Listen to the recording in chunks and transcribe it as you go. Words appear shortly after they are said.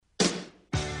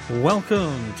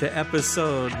Welcome to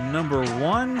episode number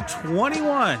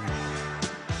 121.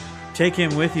 Take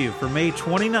him with you for May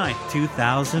 29th,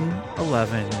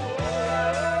 2011.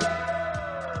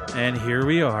 And here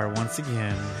we are once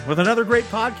again with another great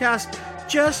podcast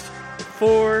just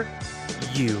for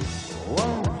you.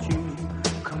 Won't you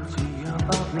come see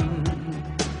about me?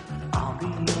 I'll be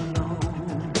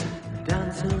alone,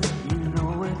 dancing, you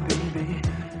know it, baby.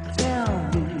 Tell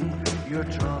me your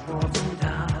troubles and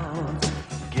doubts,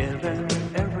 giving me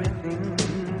everything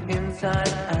inside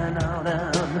and out.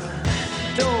 And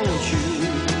don't you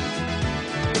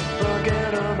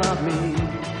forget about me.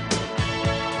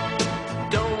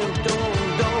 Don't you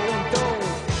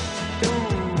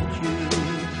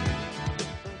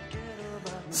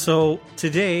So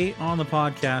today on the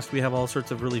podcast, we have all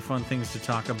sorts of really fun things to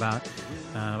talk about.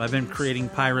 I've been creating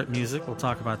pirate music. We'll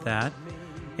talk about that.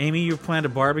 Amy, you've planned a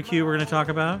barbecue we're going to talk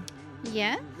about.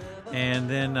 Yeah. And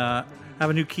then have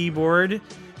a new keyboard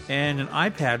and an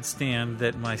iPad stand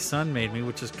that my son made me,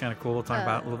 which is kind of cool. We'll talk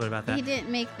about a little bit about that. He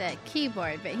didn't make the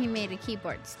keyboard, but he made a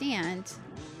keyboard stand.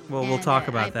 Well, we'll and talk an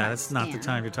about that. iPad It's not the stand.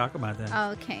 time to talk about that.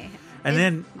 Oh, okay. And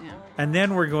Yeah.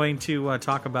 then we're going to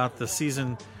talk about the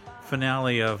season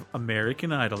finale of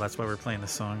American Idol. That's why we're playing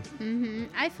this song.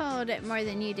 I followed it more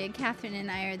than you did. Catherine and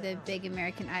I are the big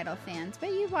American Idol fans,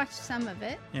 but you watched some of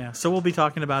it. Yeah, so we'll be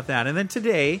talking about that. And then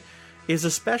today is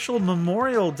a special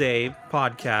Memorial Day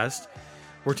podcast.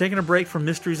 We're taking a break from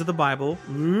Mysteries of the Bible.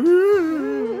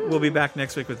 Ooh. We'll be back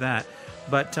next week with that.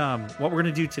 But what we're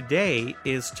going to do today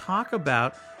is talk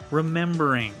about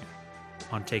remembering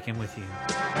on Take Him With You.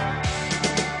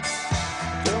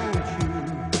 Don't you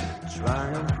try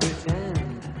and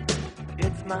pretend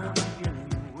it's mine, you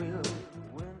will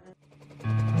win.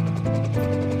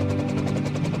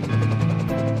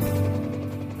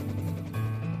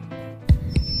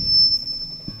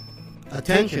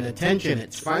 Attention, attention,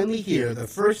 it's finally here, the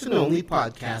first and only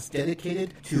podcast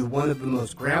dedicated to one of the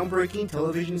most groundbreaking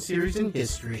television series in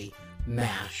history,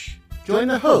 MASH. Join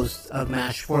the hosts of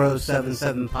MASH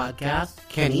 4077 podcast,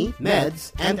 Kenny,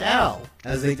 Meds, and Al,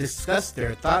 as they discuss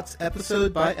their thoughts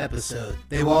episode by episode.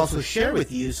 They will also share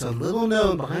with you some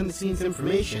little-known behind-the-scenes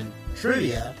information,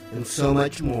 trivia, and so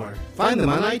much more. Find them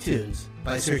on iTunes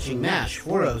by searching MASH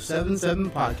 4077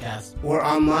 podcast or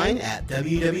online at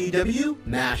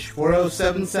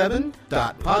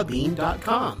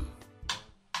www.mash4077.podbean.com.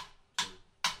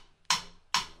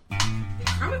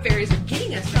 Trauma fairies are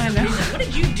getting us for some reason. What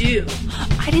did you do?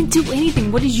 I didn't do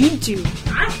anything. What did you do?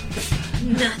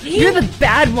 Nothing. You're the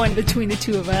bad one between the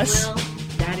two of us. Well,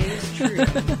 that is true.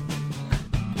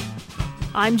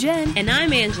 I'm Jen, And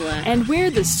I'm Angela, and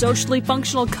we're the socially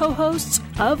functional co-hosts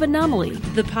of Anomaly.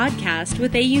 the podcast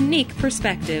with a unique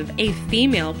perspective, a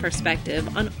female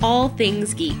perspective on all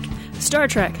things geek. Star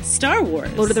Trek, Star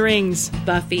Wars, Lord of the Rings,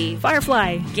 Buffy,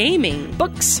 Firefly, gaming,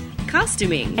 books,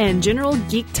 costuming, and general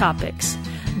geek topics.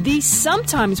 The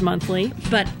sometimes monthly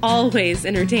but always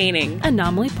entertaining.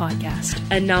 Anomaly Podcast.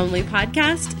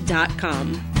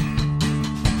 AnomalyPodcast.com.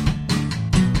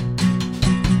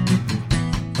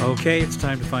 Okay, it's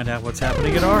time to find out what's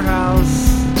happening at our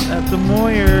house at the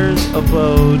Moyers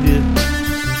abode.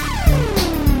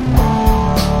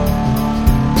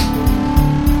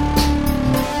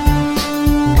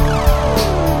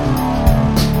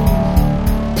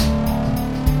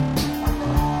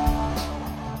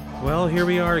 Well, here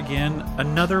we are again.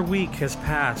 Another week has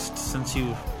passed since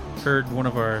you've heard one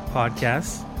of our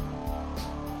podcasts.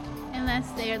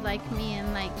 Unless they're like me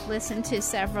and listen to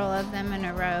several of them in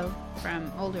a row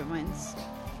from older ones.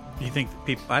 You think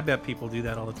people? I bet people do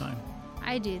that all the time.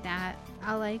 I do that.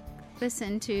 I'll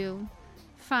listen to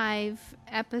 5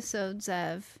 episodes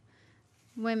of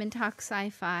Women Talk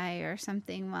Sci-Fi or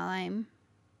something while I'm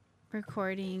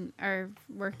recording or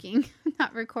working.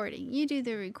 Not recording. You do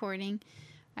the recording.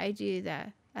 I do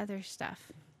the other stuff.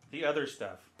 The other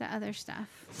stuff. The other stuff.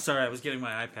 Sorry, I was getting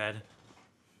my iPad.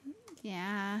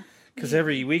 Yeah. Because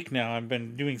every week now I've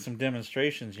been doing some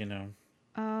demonstrations, you know.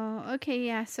 Oh, okay,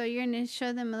 yeah. So you're going to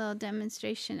show them a little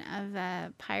demonstration of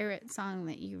a pirate song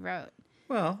that you wrote,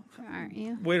 Well, aren't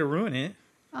you? way to ruin it.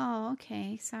 Oh,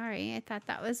 okay. Sorry. I thought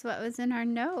that was what was in our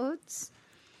notes.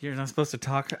 You're not supposed to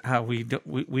talk how we do.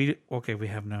 We okay, we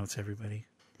have notes, everybody.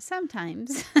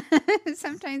 Sometimes.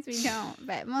 Sometimes we don't,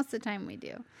 but most of the time we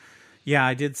do. Yeah,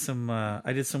 I did some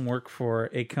work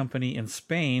for a company in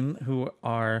Spain who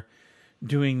are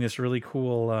doing this really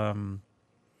cool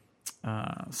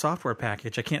software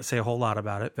package. I can't say a whole lot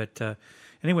about it, but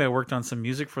anyway, I worked on some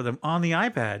music for them on the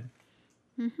iPad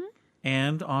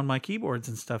and on my keyboards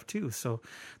and stuff too. So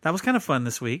that was kind of fun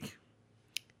this week.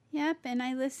 Yep, and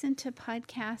I listened to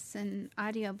podcasts and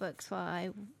audiobooks while I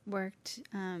worked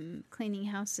cleaning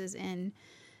houses and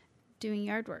doing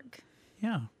yard work.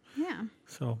 Yeah. Yeah.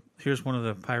 So here's one of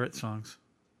the pirate songs.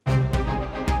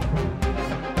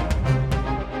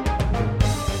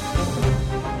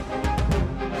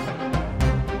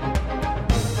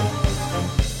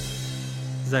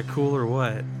 Is that cool or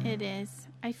what? It is.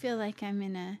 I feel like I'm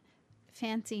in a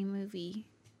fancy movie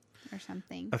or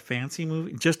something. A fancy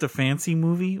movie? Just a fancy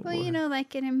movie? Well, you know,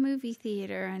 like in a movie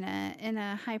theater in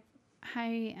a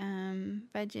high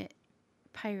budget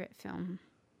pirate film.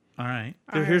 All right.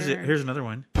 Or- Here's another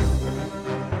one.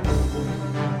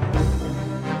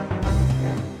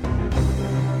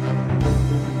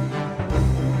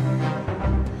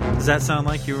 Does that sound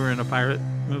like you were in a pirate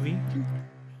movie?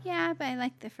 Yeah, but I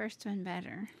like the first one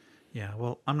better. Yeah,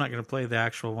 well, I'm not going to play the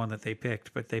actual one that they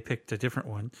picked, but they picked a different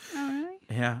one. Oh, really?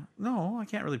 Yeah. No, I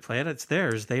can't really play it. It's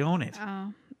theirs. They own it.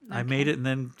 Oh, I made it and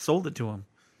then sold it to them.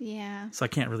 yeah. So I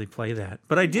can't really play that.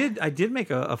 But I did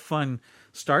make a fun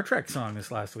Star Trek song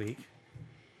this last week.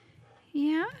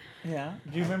 Yeah? Yeah.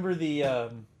 Do you remember the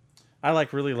I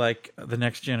really like The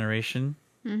Next Generation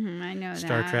Mm-hmm, I know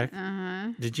Star that. Trek?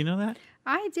 Uh-huh. Did you know that?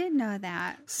 I did know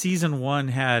that. Season 1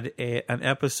 had an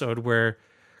episode where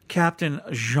Captain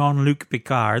Jean-Luc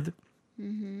Picard,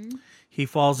 he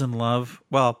falls in love.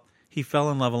 Well, he fell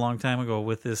in love a long time ago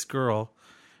with this girl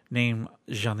named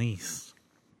Janice.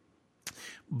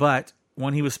 But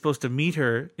when he was supposed to meet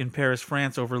her in Paris,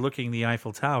 France, overlooking the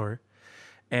Eiffel Tower,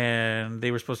 and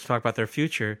they were supposed to talk about their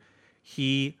future,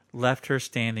 he left her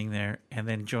standing there and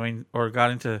then joined or got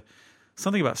into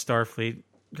something about Starfleet,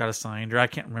 got assigned, or I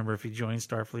can't remember if he joined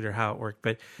Starfleet or how it worked,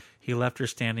 but he left her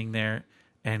standing there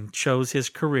and chose his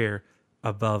career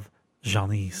above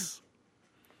Janice.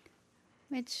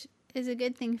 Which is a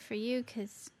good thing for you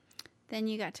because then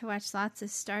you got to watch lots of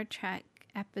Star Trek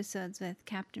episodes with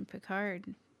Captain Picard.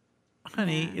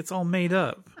 Honey, it's all made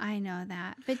up. I know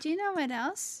that. But do you know what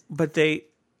else? But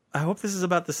I hope this is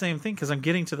about the same thing because I'm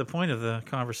getting to the point of the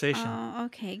conversation. Oh,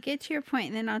 okay. Get to your point,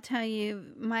 and then I'll tell you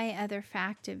my other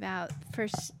fact about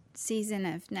first season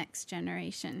of Next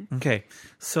Generation. Okay.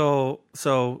 So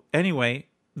anyway,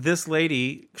 this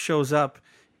lady shows up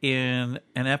in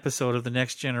an episode of The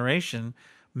Next Generation,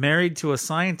 married to a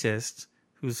scientist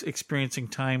who's experiencing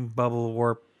time bubble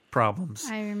warp problems.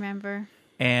 I remember.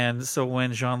 And so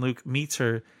when Jean-Luc meets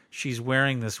her, she's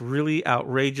wearing this really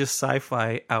outrageous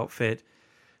sci-fi outfit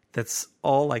that's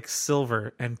all like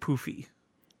silver and poofy.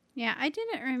 Yeah, I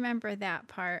didn't remember that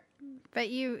part, but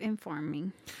you informed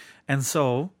me. And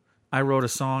so I wrote a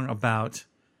song about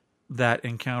that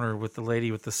encounter with the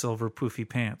lady with the silver poofy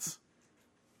pants.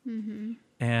 Mm-hmm.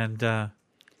 And I'm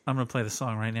going to play the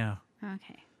song right now.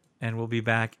 Okay. And we'll be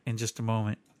back in just a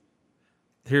moment.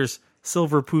 Here's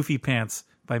Silver Poofy Pants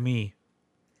by me.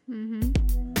 Mm-hmm.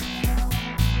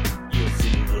 You'll see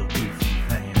the poofy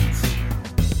pants.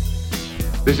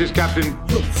 This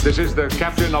is the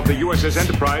captain of the USS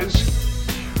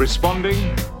Enterprise,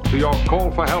 responding to your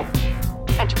call for help.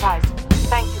 Enterprise,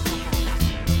 thank you for hearing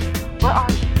us. Where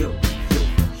are you?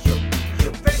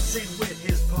 Fencing with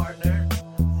his partner,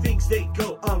 things they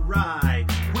go awry.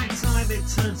 One time it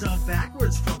turns on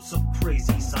backwards from some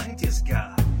crazy scientist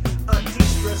guy. A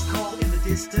distress call in the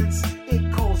distance,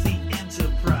 it calls the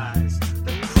Enterprise.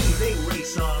 The crew they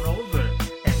race on over,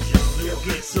 and Jean-Luc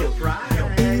gets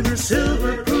surprised. In her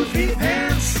silver poofy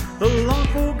pants, the long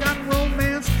forgotten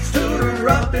romance stood her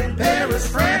up in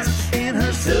Paris, France. In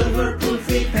her silver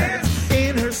poofy pants,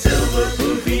 in her silver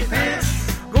poofy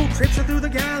pants, go traipsing through the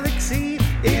galaxy.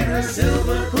 In her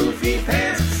silver poofy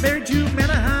pants, married to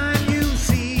Menaheim, you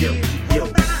see.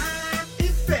 Menaheim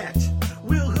effect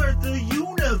will hurt the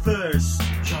universe.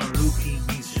 Jean-Luc he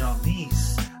meets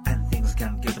Janice, and things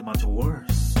can get much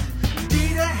worse.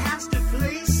 Data has to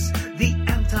place the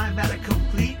antimatter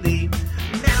completely.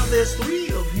 Now there's three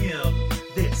of him.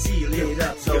 They're sealed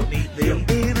up so neatly.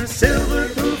 In her silver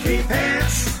poofy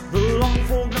pants, the long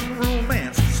forgotten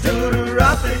romance stood her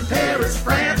up in Paris,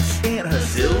 France. In her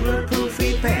silver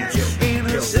poofy pants, in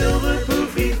her silver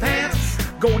poofy pants,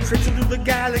 going traipsing through the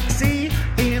galaxy.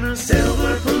 In her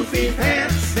silver poofy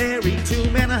pants, married to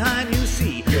Menaheim, you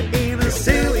see. In her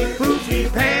silly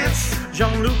poofy pants,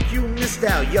 Jean-Luc, you missed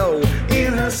out, yo.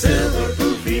 In her silver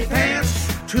poofy pants,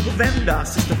 to the vendor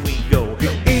system we go.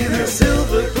 In her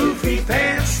silver poofy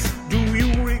pants, do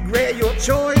you regret your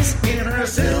choice? In her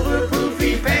silver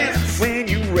poofy pants, when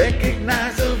you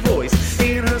recognize her voice.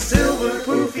 In her silver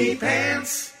poofy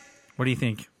pants. What do you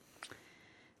think?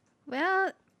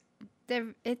 Well,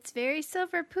 it's very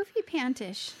silver poofy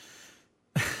pantish.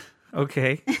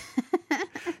 Okay.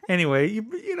 Anyway,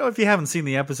 you know, if you haven't seen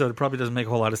the episode, it probably doesn't make a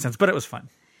whole lot of sense, but it was fun.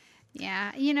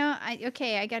 Yeah, you know,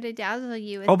 I got to dazzle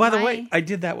you with Oh, by the way, I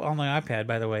did that on my iPad,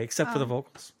 by the way, except for the Oh.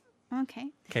 vocals. Okay.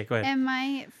 Okay, go ahead. And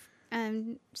my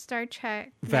Star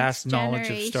Trek Vast Next knowledge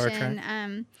of Star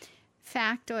Generation,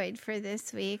 factoid for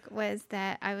this week was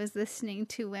that I was listening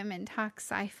to Women Talk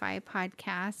Sci-Fi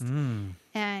podcast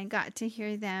and got to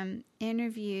hear them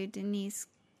interview Denise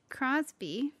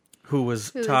Crosby, Who was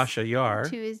who is- Tasha Yar,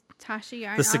 who is Tasha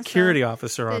Yar, the and also security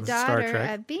officer the on Star daughter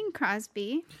Trek. of Bing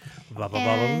Crosby. Blah, blah,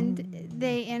 blah, blah. And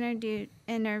they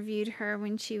interviewed her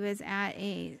when she was at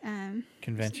a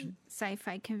Convention.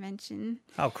 sci-fi convention.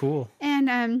 How cool. And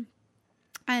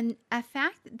a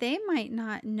fact they might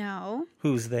not know,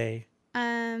 Who's they?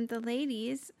 the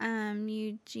ladies,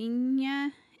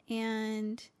 Eugenia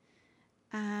and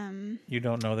You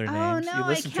don't know their oh names. no, You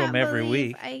listen I to can't them every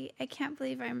believe, week. I can't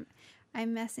believe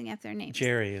I'm messing up their names.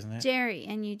 Jerry, isn't it? Jerry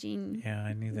and Eugene. Yeah,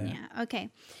 I knew that. Yeah. Okay.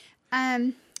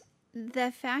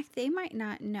 The fact they might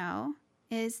not know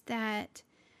is that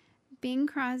Bing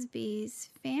Crosby's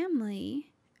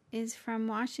family is from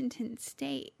Washington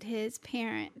State. His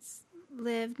parents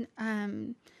lived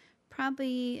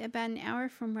probably about an hour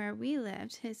from where we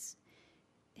lived. His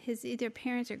either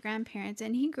parents or grandparents,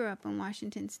 and he grew up in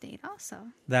Washington State also.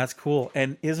 That's cool.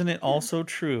 And isn't it also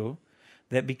true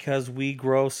that because we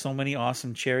grow so many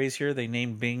awesome cherries here, they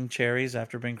named Bing cherries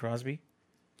after Bing Crosby?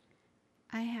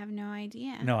 I have no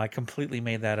idea. No, I completely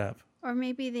made that up. Or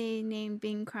maybe they named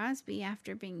Bing Crosby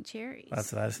after Bing cherries.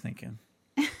 That's what I was thinking.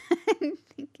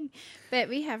 But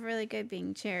we have really good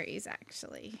Bing cherries,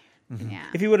 actually. Yeah.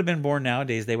 If he would have been born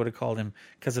nowadays, they would have called him,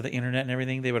 because of the internet and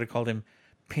everything, they would have called him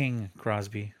Ping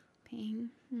Crosby. Ping.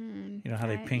 You know how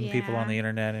they ping people on the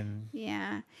internet and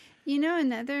Yeah. You know,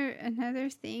 another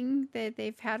thing that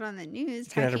they've had on the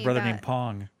news. he had a brother named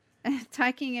Pong.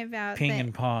 Talking about Ping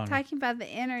and Pong. Talking about the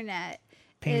internet.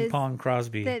 Ping is Pong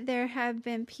Crosby. That there have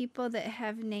been people that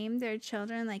have named their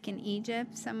children, like in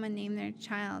Egypt, someone named their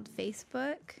child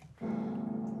Facebook.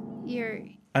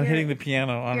 I'm hitting the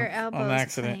piano on elbow's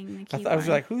accident. playing the I was keyboard.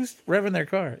 like, who's revving their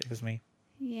car? It was me.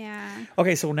 Yeah.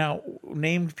 Okay, so now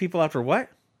named people after what?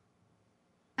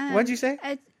 What'd you say?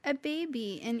 A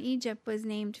baby in Egypt was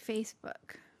named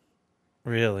Facebook.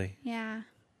 Really? Yeah.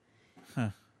 Huh.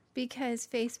 Because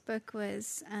Facebook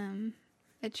was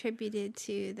attributed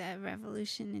to the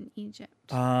revolution in Egypt.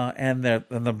 And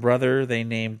the brother they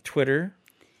named Twitter.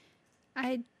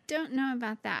 I don't know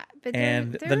about that, but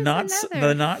And there the was not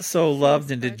another not so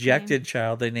loved and Facebook dejected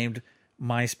child they named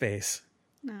MySpace.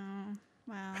 name.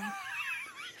 No, wow.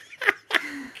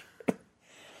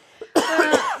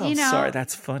 Well, you know, Sorry,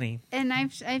 that's funny. and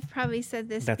I've probably said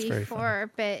this That's very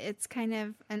before, but it's kind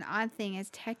of an odd thing. As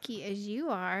techie as you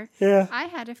are, Yeah. I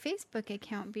had a Facebook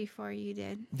account before you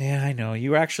did. Yeah, I know.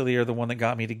 You actually are the one that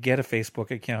got me to get a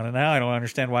Facebook account, and now I don't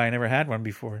understand why I never had one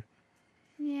before.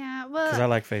 Yeah, well, Because I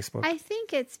like Facebook. I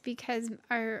think it's because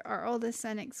our oldest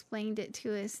son explained it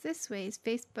to us this way. Is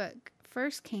Facebook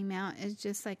first came out as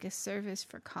just like a service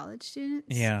for college students.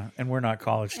 Yeah, and we're not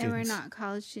college And students. we're not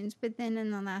college students. But then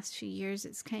in the last few years,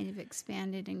 it's kind of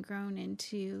expanded and grown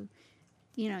into,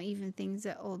 you know, even things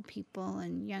that old people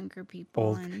and younger people.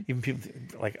 Old, And, even people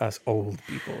like us old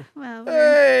people. well,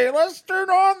 Hey, let's turn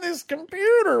on this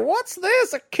computer. What's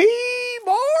this? A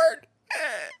keyboard?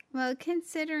 well,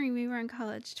 considering we were in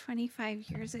college 25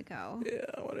 years ago,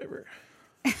 Yeah, whatever.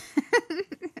 it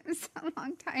was a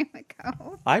long time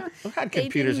ago. I had They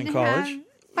computers in didn't college.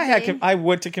 have- I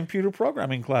went to computer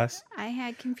programming class. I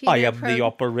had computer. I am the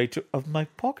operator of my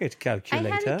pocket I calculator.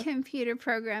 had a computer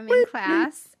programming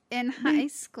class in high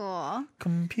school,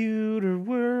 Computer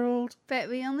world. but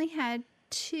we only had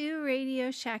 2 Radio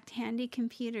Shack handy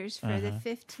computers for the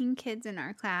 15 kids in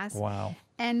our class. Wow.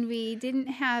 And we didn't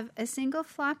have a single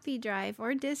floppy drive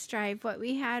or disk drive. What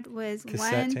we had was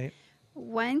Cassette tape.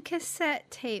 one cassette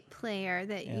tape player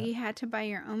that Yeah. you had to buy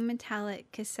your own metallic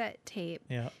cassette tape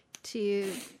Yeah.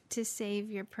 to save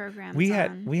your programs We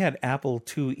on. had Apple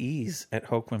IIe's at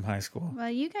Hoquiam High School. Well,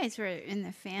 you guys were in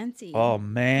the fancy. Oh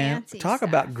man, fancy talk stuff.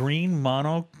 about green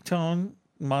monochrome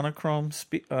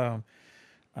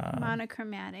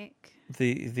Monochromatic.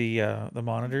 the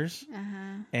monitors,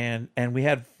 Uh-huh. and we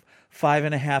had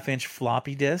 5.5-inch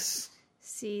floppy disks.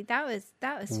 See, that was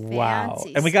fancy. Wow,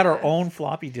 and we got our stuff. own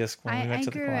floppy disk when we I went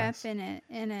to the grew class. up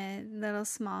in a little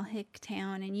small hick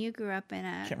town, and you grew up in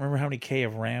Can't remember how many K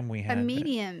of RAM we a had. but-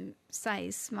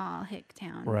 medium-sized small hick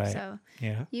town. Right. So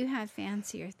Yeah. you had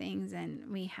fancier things than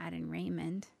we had in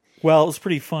Raymond. Well, it was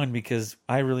pretty fun because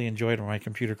I really enjoyed my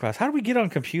computer class. How do we get on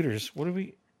computers? What do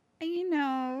we? You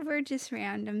know, we're just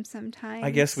random sometimes.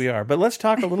 I guess we are. But let's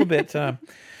talk a little bit.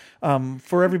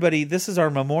 For everybody, this is our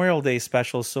Memorial Day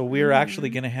special, so we're actually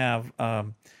going to have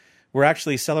we're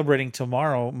actually celebrating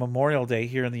tomorrow Memorial Day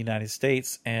here in the United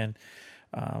States, and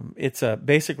it's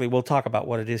basically, we'll talk about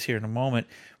what it is here in a moment,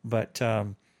 but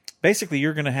basically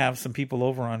you're going to have some people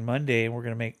over on Monday, and we're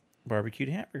going to make barbecued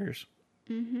hamburgers.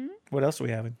 Mm-hmm. What else are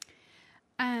we having?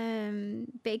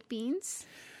 Baked beans.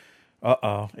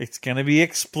 It's going to be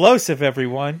explosive,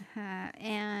 everyone.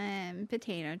 And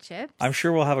potato chips. I'm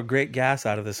sure we'll have a great gas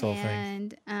out of this whole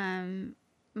thing. And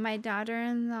my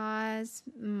daughter-in-law's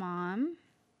mom,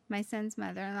 my son's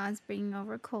mother-in-law, is bringing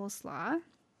over coleslaw.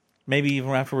 Maybe even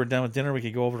after we're done with dinner, we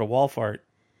could go over to Walmart.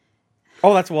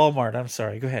 Oh, that's Walmart. I'm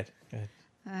sorry. Go ahead.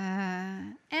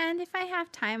 And if I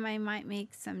have time, I might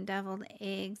make some deviled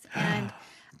eggs. And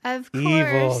of course,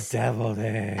 Evil deviled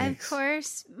eggs. Of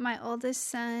course, my oldest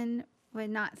son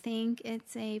would not think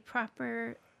it's a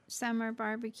proper summer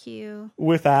barbecue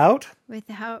without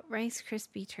Rice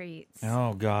Krispie treats.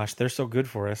 Oh gosh, they're so good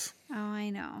for us. Oh, I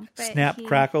know. But Snap,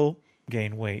 crackle,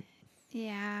 gain weight.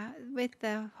 Yeah, with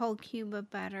the whole cube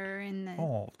of butter and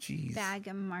the bag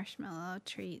of marshmallow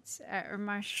treats or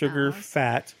marshmallows. Sugar,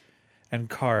 fat, and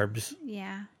carbs.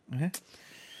 Yeah. Okay.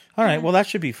 All right. Well, that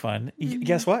should be fun.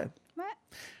 Guess what? What?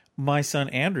 My son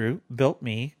Andrew built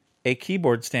me a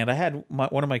keyboard stand. I had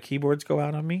one of my keyboards go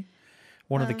out on me.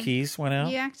 One of the keys went out.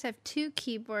 You actually have two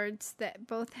keyboards that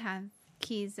both have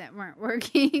keys that weren't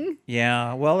working.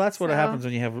 Yeah, well, that's what happens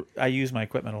when you have. I use my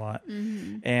equipment a lot,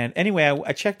 and anyway,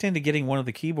 I checked into getting one of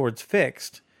the keyboards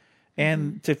fixed,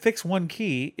 and to fix one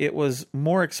key, it was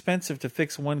more expensive to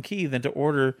fix one key than to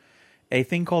order a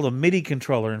thing called a MIDI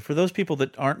controller. And for those people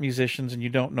that aren't musicians and you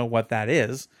don't know what that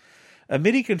is, a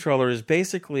MIDI controller is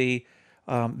basically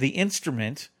the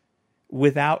instrument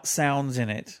without sounds in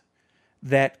it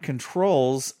that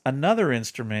controls another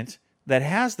instrument that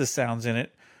has the sounds in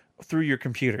it through your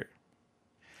computer.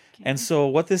 Okay. And so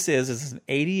what this is an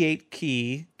 88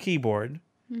 key keyboard.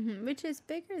 Which is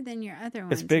bigger than your other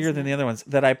ones. It's bigger than the other ones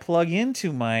that I plug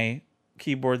into my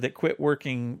keyboard that quit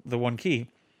working the one key.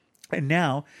 And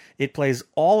now it plays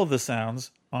all of the sounds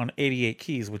on 88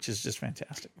 keys, which is just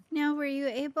fantastic. Now, were you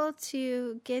able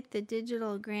to get the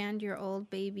Digital Grand, your old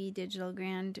baby Digital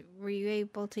Grand, were you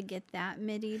able to get that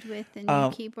MIDI'd with the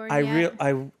new keyboard yet?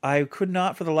 I could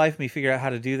not for the life of me figure out how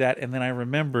to do that. And then I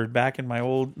remembered back in my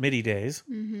old MIDI days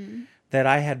that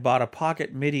I had bought a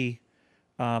pocket MIDI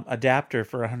adapter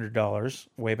for $100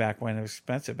 way back when. It was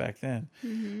expensive back then.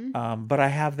 But I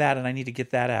have that and I need to get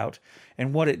that out.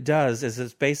 And what it does is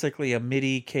it's basically a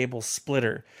MIDI cable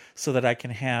splitter so that I can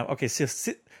have, okay,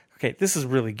 this is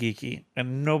really geeky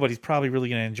and nobody's probably really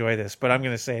going to enjoy this, but I'm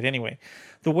going to say it anyway.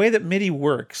 The way that MIDI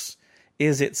works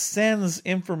is it sends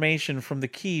information from the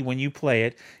key when you play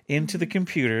it into the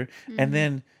computer and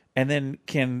then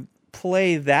can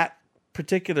play that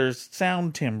particular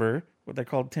sound timbre, what they're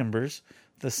called timbres,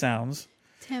 the sounds.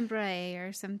 Timbre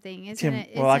or something, isn't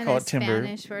it? Well, I call it timbre.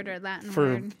 Spanish word or Latin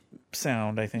for word?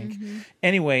 Sound, I think.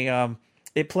 Anyway,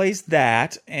 it plays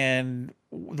that, and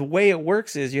the way it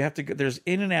works is you have to. There's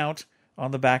in and out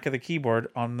on the back of the keyboard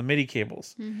on the MIDI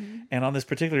cables, and on this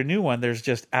particular new one, there's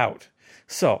just out.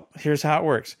 So here's how it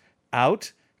works: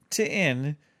 out to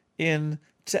in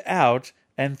to out,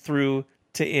 and through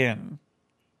to in.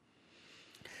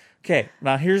 Okay,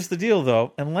 now here's the deal,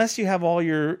 though. Unless you have all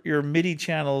your MIDI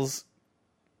channels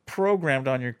programmed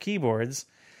on your keyboards,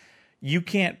 you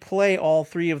can't play all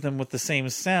three of them with the same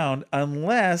sound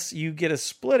unless you get a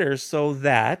splitter so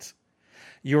that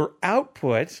your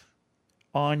output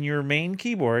on your main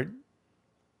keyboard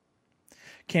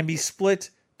can be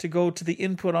split to go to the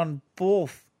input on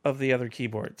both of the other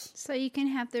keyboards. So you can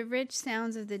have the rich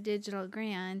sounds of the Digital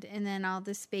Grand and then all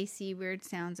the spacey, weird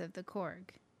sounds of the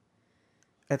Korg.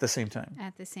 At the same time.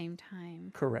 At the same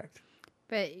time. Correct.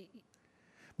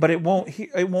 But it won't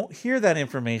hear that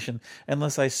information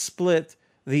unless I split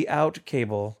the out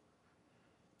cable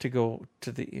to go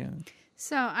to the in.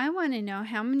 So I want to know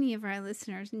how many of our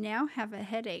listeners now have a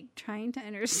headache trying to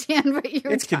understand what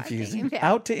you're It's talking confusing. about.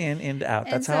 Out to in to out.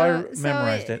 That's how I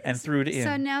memorized it. And through to in.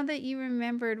 So now that you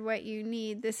remembered what you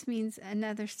need, this means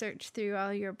another search through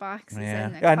all your boxes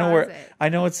in the I know closet. I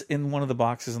know it's in one of the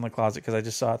boxes in the closet because I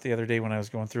just saw it the other day when I was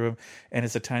going through them. And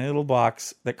it's a tiny little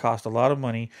box that cost a lot of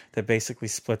money that basically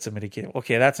splits a MIDI cable.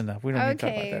 Okay, that's enough. We don't need to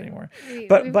talk about that anymore.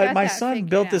 But my son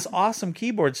built this awesome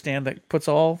keyboard stand that puts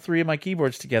all three of my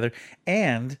keyboards together.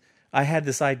 And I had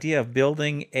this idea of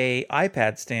building a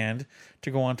iPad stand to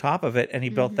go on top of it, and he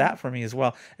built that for me as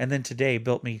well. And then today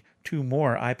built me 2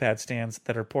 more iPad stands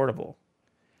that are portable.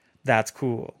 That's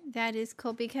cool. That is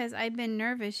cool because I've been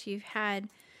nervous. You've had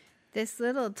this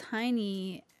little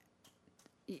tiny,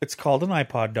 It's called an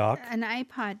iPod dock. An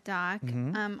iPod dock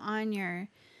on your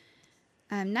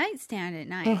nightstand at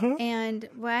night. Uh-huh. And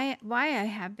why I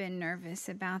have been nervous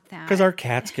about that. Because our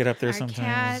cats get up there Our sometimes.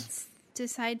 cats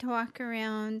decide to walk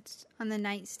around on the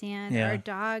nightstand. Yeah. Our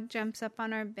dog jumps up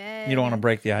on our bed. You don't want to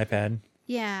break the iPad.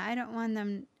 Yeah, I don't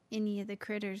want any of the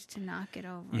critters to knock it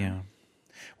over. Yeah.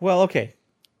 Well, okay.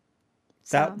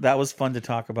 So, That was fun to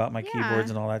talk about, my Yeah. keyboards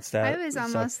and all that stuff. I was So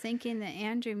almost thinking that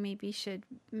Andrew maybe should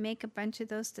make a bunch of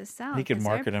those to sell. he could 'cause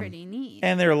market they're them. pretty neat.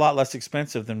 And they're a lot less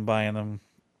expensive than buying them.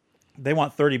 They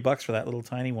want $30 for that little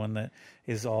tiny one that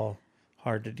is all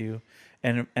hard to do.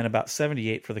 And about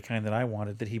 $78 for the kind that I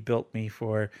wanted that he built me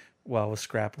for, with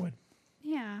scrap wood.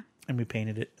 Yeah, And we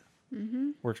painted it.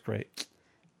 Mm-hmm. Works great.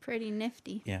 pretty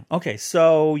nifty. Yeah. Okay,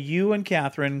 so you and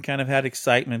Catherine kind of had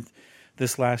excitement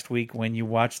this last week when you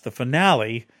watched the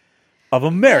finale of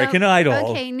American Well, Idol.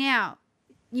 Okay, now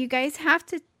you guys have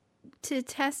to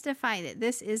testify that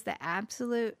this is the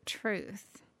absolute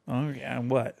truth. Oh, yeah, and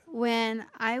what? When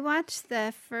I watched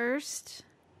the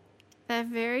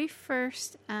very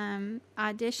first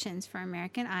auditions for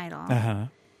American Idol, Uh-huh.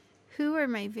 who were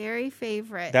my very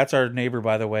favorite? That's our neighbor,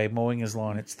 by the way, mowing his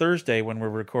lawn. It's Thursday when we're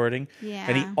recording. Yeah.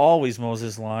 And he always mows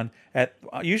his lawn at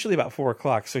usually about 4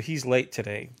 o'clock, so he's late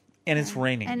today. And it's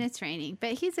raining. And it's raining,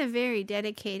 but he's a very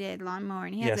dedicated lawnmower,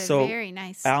 and he has so a very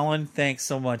nice. Alan, thanks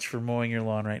so much for mowing your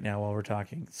lawn right now while we're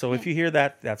talking. So if you hear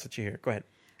that, that's what you hear. Go ahead.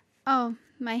 Oh,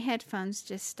 my headphones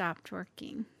just stopped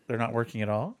working. They're not working at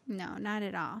all? No, not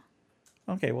at all.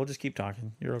 Okay, we'll just keep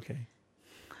talking. You're okay.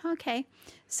 Okay,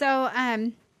 so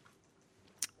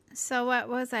what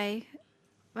was I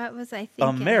thinking?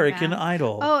 American about?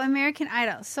 Idol. Oh, American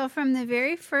Idol. So from the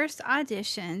very first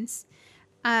auditions,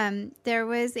 there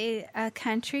was a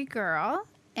country girl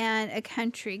and a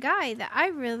country guy that I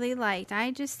really liked.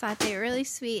 I just thought they were really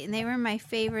sweet, and they were my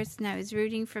favorites, and I was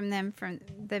rooting for them from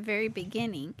the very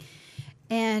beginning.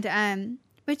 And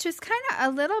which was kind of a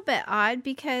little bit odd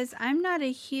because I'm not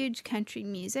a huge country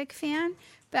music fan,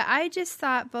 but I just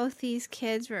thought both these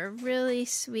kids were really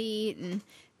sweet, and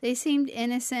they seemed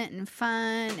innocent and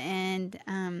fun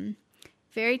and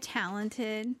very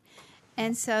talented.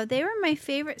 And so they were my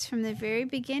favorites from the very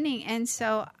beginning. And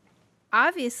so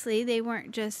obviously they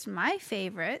weren't just my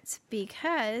favorites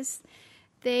because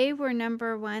they were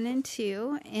number 1 and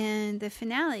 2 in the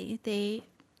finale.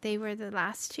 They were the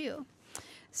last two.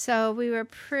 So we were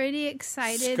pretty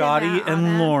excited. Scotty about all and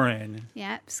that. Lauren.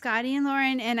 Yeah, Scotty and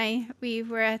Lauren. And we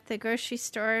were at the grocery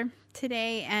store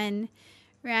today and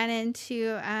ran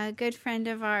into a good friend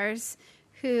of ours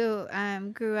who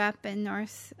grew up in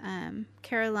North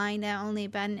Carolina, only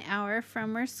about an hour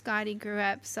from where Scotty grew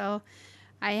up. So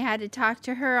I had to talk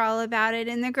to her all about it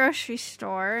in the grocery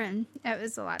store, and it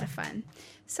was a lot of fun.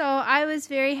 So I was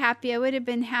very happy. I would have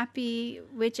been happy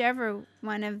whichever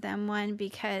one of them won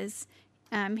because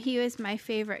he was my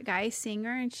favorite guy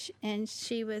singer, and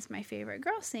she was my favorite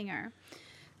girl singer.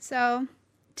 So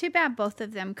too bad both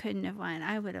of them couldn't have won.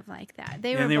 I would have liked that.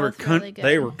 They were both really good.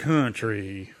 They were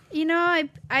country. You know,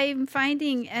 I'm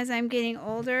finding as I'm getting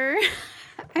older.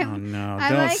 Oh no! I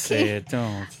Don't like say it. it.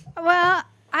 Don't. Well,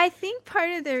 I think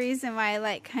part of the reason why I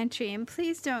like country, and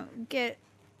please don't get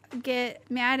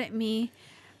mad at me,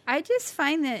 I just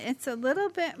find that it's a little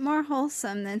bit more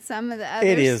wholesome than some of the other stuff.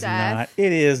 It is not.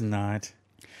 It is not.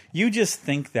 You just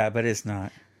think that, but it's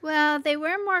not. Well, they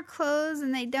wear more clothes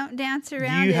and they don't dance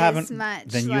around You as haven't. much.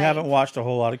 Then you haven't watched a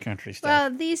whole lot of country stuff. Well,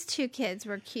 these two kids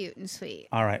were cute and sweet.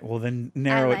 All right. Well, then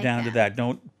narrow I it like down to them. that.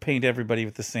 Don't paint everybody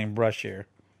with the same brush here.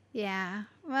 Yeah.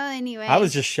 Well, anyway. I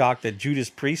was just shocked that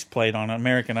Judas Priest played on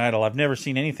American Idol. I've never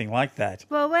seen anything like that.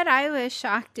 Well, what I was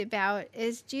shocked about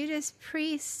is Judas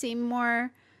Priest seemed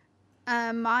more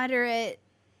moderate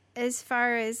as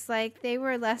far as, like, they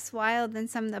were less wild than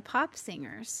some of the pop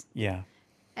singers. Yeah.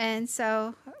 And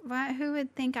so, who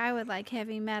would think I would like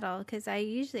heavy metal? Because I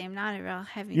usually am not a real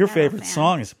heavy Your metal favorite fan.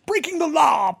 song is "Breaking the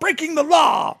Law, Breaking the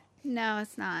Law." No,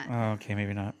 it's not. Oh, okay,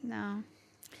 maybe not. No.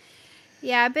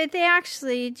 Yeah, but they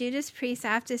actually, Judas Priest,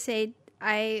 I have to say,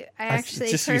 I actually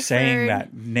just preferred, you saying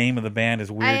that name of the band is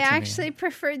weird I to actually me.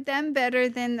 preferred them better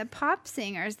than the pop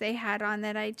singers they had on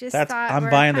that I just thought I'm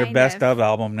were buying their kind best of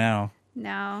album now.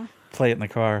 No. Play it in the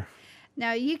car.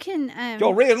 No, you can...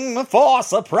 You're in for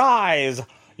surprise.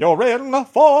 You're in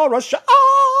for a shock.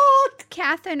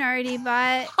 Catherine already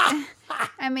bought...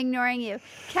 I'm ignoring you.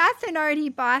 Catherine already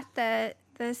bought the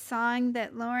song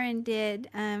that Lauren did.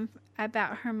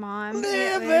 about her mom.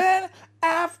 Living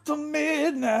after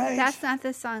midnight. That's not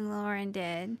the song Lauren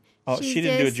did. Oh, she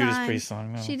didn't do a Judas Priest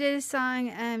song, no. She did a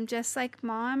song, Just Like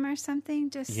Mom or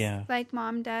something, like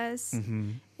Mom does. Mm-hmm.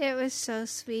 It was so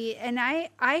sweet. And I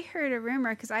heard a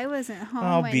rumor, because I wasn't home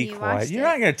Oh, when be you quiet. watched You're it.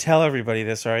 not going to tell everybody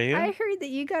this, are you? I heard that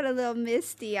you got a little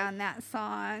misty on that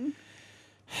song.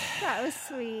 That was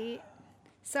sweet.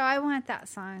 So I want that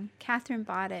song. Catherine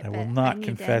bought it. I but will not need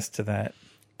confess to that.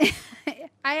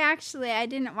 I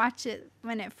didn't watch it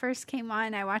when it first came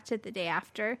on. I watched it the day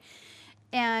after.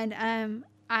 And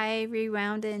I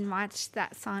rewound and watched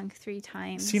that song 3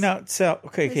 times. See now, so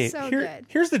okay. It's so good.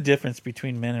 Here's the difference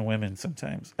between men and women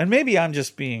sometimes, and maybe I'm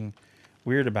just being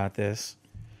weird about this,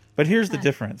 but here's the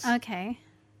difference. Okay.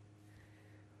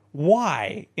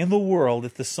 Why in the world,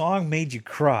 if the song made you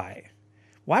cry,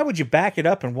 why would you back it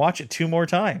up and watch it 2 more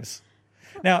times?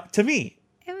 Now, to me,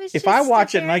 It was if just I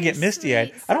watch a it and I very get misty-eyed,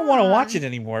 sweet I don't want to watch song. it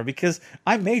anymore because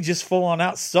I may just full on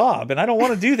out sob, and I don't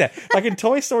want to do that. Like in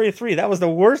Toy Story 3, that was the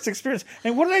worst experience.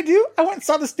 And what did I do? I went and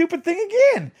saw the stupid thing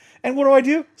again. And what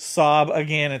do? Sob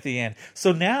again at the end.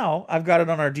 So now I've got it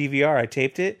on our DVR. I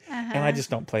taped it, and I just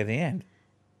don't play the end.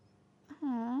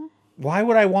 Aww. Why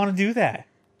would I want to do that?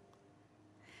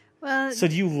 Well, So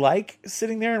do you like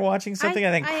sitting there and watching something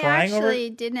and then I crying over actually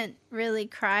it? didn't really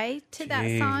cry to that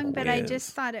Gee song, but I whiz. just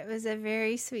thought it was a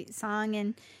very sweet song,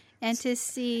 and to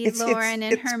see It's- Lauren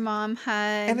and it's- her mom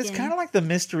hug. And it's kind of like the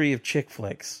mystery of chick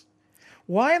flicks.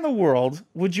 Why in the world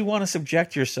would you want to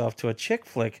subject yourself to a chick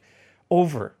flick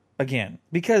over again?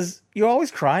 Because you always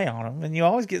cry on them, and you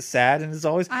always get sad, and it's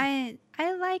always... I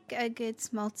like a good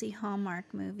schmaltzy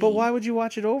Hallmark movie. But why would you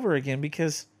watch it over again?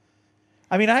 Because,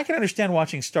 I mean, I can understand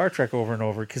watching Star Trek over and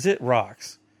over because it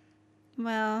rocks.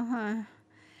 Well,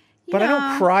 But I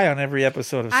don't cry on every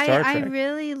episode of Star Trek. I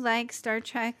really like Star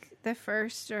Trek the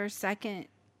first or second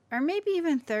or maybe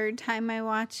even third time I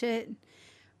watch it.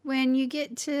 When you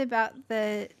get to about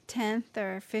the 10th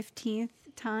or 15th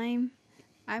time,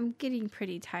 I'm getting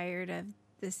pretty tired of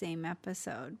the same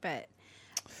episode. But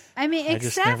I mean, I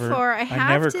just except never- for I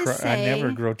have to say, I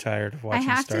never grow tired of watching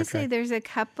Star Trek. I have to say there's a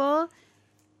couple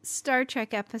Star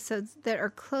Trek episodes that are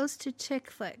close to chick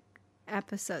flick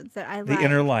episodes that I like. The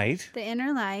Inner Light. The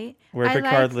Inner Light. Where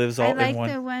Picard lives all I in like one.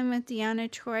 the one with Deanna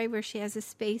Troi where she has a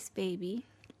space baby.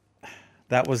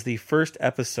 That was the first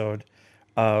episode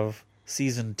of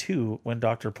season 2 when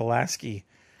Dr. Pulaski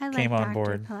I like came on Dr.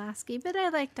 board. Pulaski, but I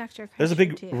like Dr. Crusher There's a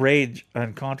big too. rage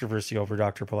and controversy over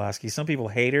Dr. Pulaski. Some people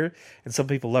hate her, and some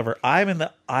people love her. I'm in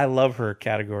the I love her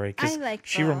category because I like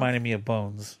she both. reminded me of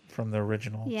Bones from the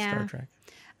original Yeah. Star Trek.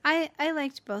 I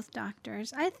liked both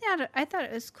doctors. I thought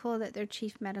it was cool that their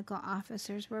chief medical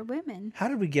officers were women. How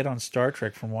did we get on Star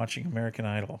Trek from watching American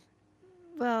Idol?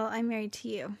 Well, I'm married to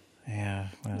you. Yeah.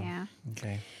 Well, Yeah.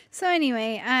 Okay. So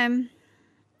anyway,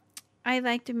 I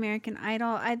liked American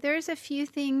Idol. There's a few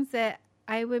things that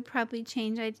I would probably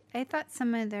change. I thought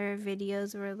some of their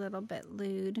videos were a little bit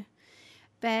lewd,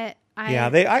 but I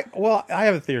have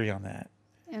a theory on that.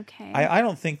 okay. I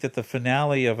don't think that the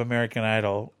finale of American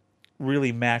Idol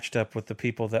really matched up with the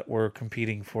people that were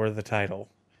competing for the title.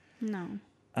 No.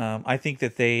 I think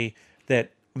that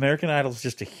American Idol is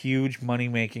just a huge money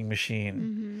making machine.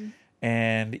 Mm-hmm.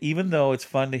 And even though it's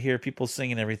fun to hear people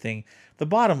sing and everything, the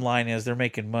bottom line is they're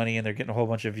making money and they're getting a whole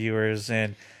bunch of viewers,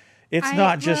 and it's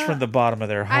not just from the bottom of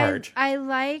their heart. I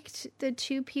liked the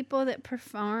two people that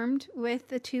performed with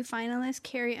the two finalists,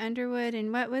 Carrie Underwood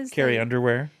and what was Carrie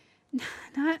Underwear.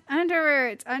 Not Underwear,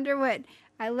 it's Underwood.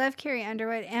 I love Carrie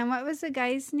Underwood. And what was the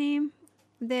guy's name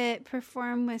that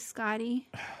performed with Scotty?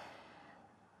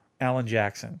 Alan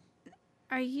Jackson.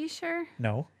 Are you sure?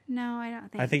 No. No, I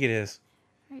don't think. I think it is.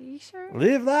 Are you sure?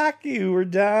 Live like you were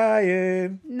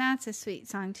dying. And that's a sweet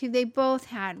song too. They both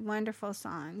had wonderful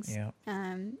songs. Yeah.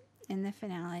 In the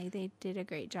finale, they did a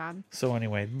great job. So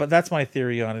anyway, but that's my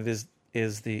theory on it is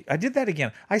I did that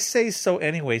again. I say so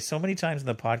anyway so many times in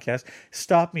the podcast.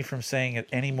 Stop me from saying it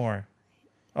anymore.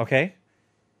 Okay?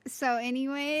 So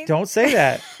anyway, Don't say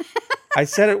that. I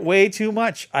said it way too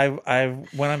much. I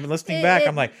when I'm listening back,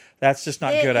 I'm like, that's just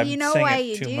not good. I'm you know saying why it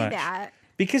you too do much. that?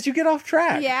 Because you get off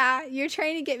track. Yeah, you're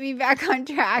trying to get me back on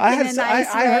track in a nice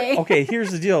I way. okay,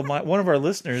 here's the deal. One of our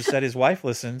listeners said his wife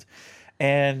listened,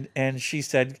 and she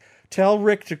said, "Tell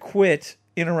Rick to quit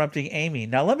interrupting Amy."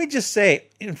 Now, let me just say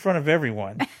in front of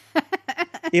everyone,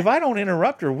 if I don't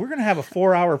interrupt her, we're going to have a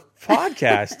 4-hour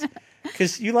podcast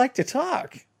because you like to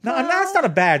talk. No, and that's not a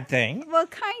bad thing. Well,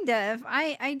 kind of.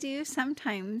 I do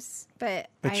sometimes, but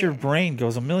But your brain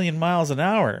goes a million miles an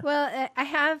hour. Well, I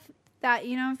have that,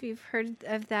 if you've heard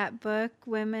of that book,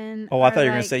 women. Oh, I thought you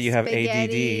were going gonna say you have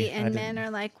spaghetti ADD. I and didn't- men are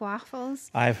like waffles.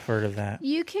 I've heard of that.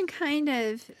 You can kind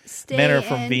of stay. Men are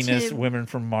from into, Venus, women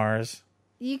from Mars.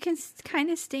 You can kind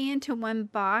of stay into one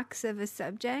box of a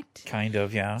subject. Kind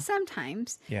of, yeah.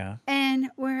 Sometimes. Yeah. And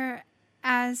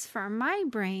whereas for my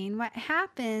brain, what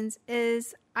happens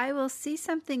is I will see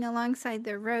something alongside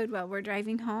the road while we're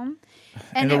driving home,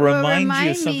 and It'll it will remind you of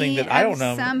remind something me that I don't of know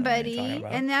what you're somebody, talking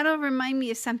about. and that'll remind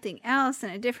me of something else in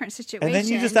a different situation. And then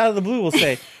you just out of the blue will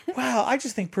say, "Wow, I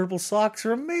just think purple socks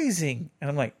are amazing." And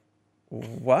I'm like,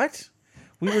 "What?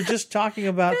 We were just talking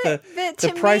about but the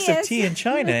to price me of it's- tea in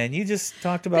China, and you just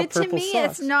talked about But to purple me,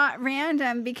 socks." it's not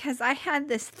random because I had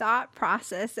this thought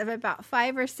process of about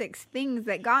 5 or 6 things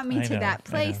that got me I to know, that I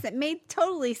place know. that made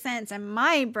totally sense in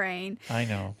my brain. I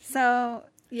know. So,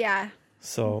 yeah.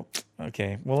 So,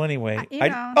 okay. Well, anyway, You I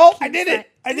know, did keep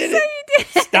it. I did So it. you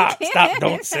did. Stop.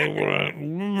 Don't say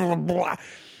what.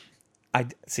 I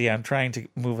see. I'm trying to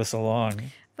move us along.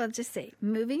 Well, just say,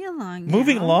 moving along.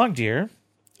 Moving now. along, dear.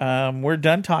 We're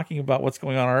done talking about what's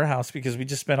going on in our house because we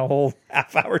just spent a whole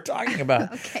half hour talking about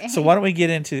it. Okay. So why don't we get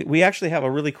into, we actually have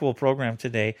a really cool program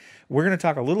today. We're going to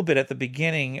talk a little bit at the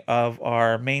beginning of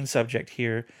our main subject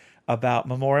here about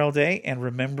Memorial Day and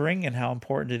remembering and how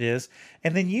important it is.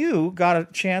 And then you got a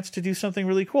chance to do something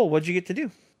really cool. What'd you get to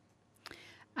do?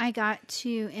 I got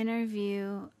to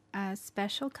interview a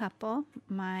special couple,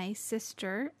 my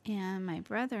sister and my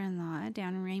brother-in-law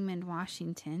down in Raymond,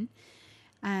 Washington.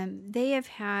 They have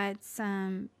had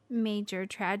some major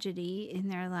tragedy in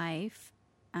their life.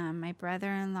 My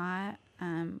brother-in-law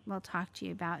will talk to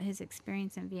you about his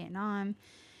experience in Vietnam.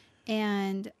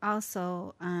 And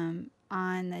also,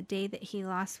 on the day that he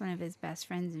lost one of his best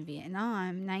friends in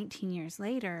Vietnam, 19 years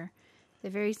later, the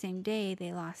very same day,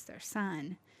 they lost their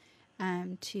son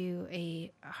to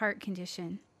a heart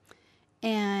condition.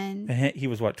 And He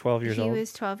was what, 12 years old? he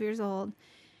was 12 years old.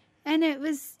 And it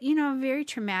was, very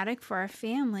traumatic for our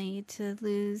family to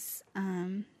lose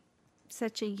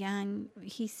such a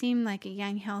he seemed like a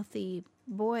young, healthy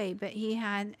boy, but he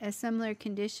had a similar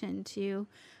condition to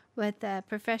what the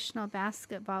professional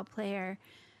basketball player,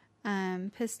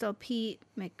 Pistol Pete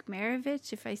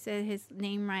McMaravich, if I said his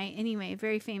name right. Anyway, a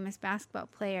very famous basketball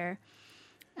player,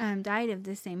 died of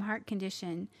the same heart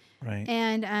condition. Right.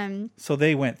 And So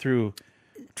they went through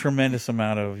tremendous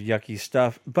amount of yucky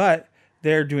stuff, but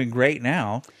they're doing great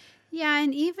now. yeah,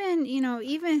 and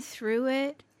even through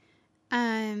it,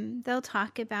 they'll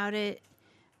talk about it.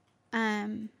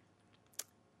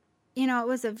 It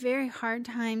was a very hard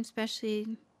time,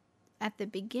 especially at the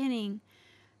beginning,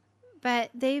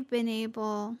 but they've been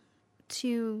able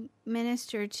to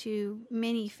minister to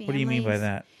many families. What do you mean by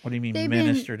that? What do you mean They've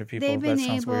minister to people? They've been That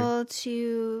sounds able weird.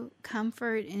 to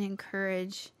comfort and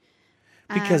encourage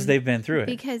Because they've been through it.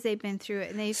 Because they've been through it,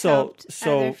 and they've So- helped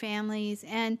so other families.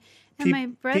 And my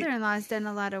brother-in-law has done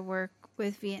a lot of work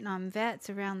with Vietnam vets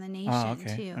around the nation Oh,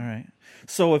 okay. too. All right.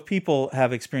 So if people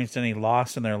have experienced any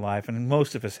loss in their life, and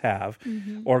most of us have,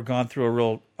 Mm-hmm. or gone through a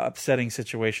real upsetting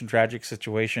situation, tragic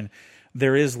situation,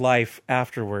 there is life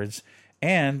afterwards.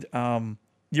 And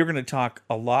you're going to talk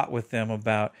a lot with them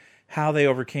about how they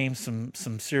overcame some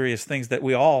serious things that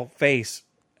we all face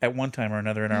at one time or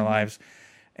another in our lives.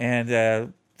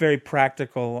 And very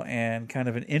practical and kind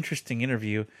of an interesting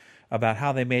interview about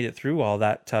how they made it through all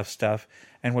that tough stuff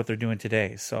and what they're doing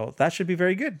today. So that should be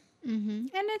very good. And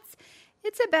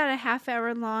it's about a half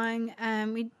hour long.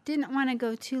 We didn't want to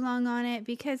go too long on it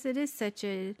because it is such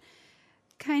a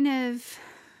kind of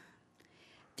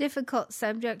difficult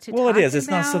subject to Well, talk it is. It's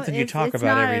not about. something you talk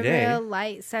about every It's day. not a real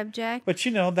light subject. But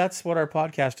that's what our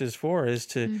podcast is for, is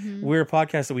to, we're a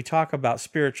podcast that we talk about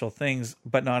spiritual things,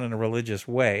 but not in a religious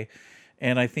way.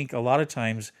 And I think a lot of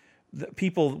times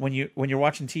people, when you're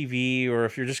watching TV, or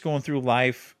if you're just going through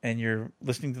life and you're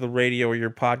listening to the radio or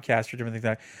your podcast or different things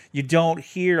like that, you don't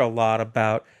hear a lot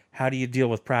about how do you deal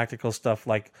with practical stuff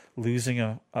like losing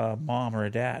a mom or a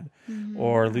dad,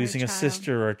 or losing a child.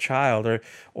 sister or a child,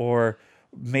 or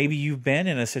maybe you've been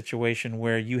in a situation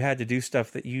where you had to do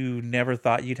stuff that you never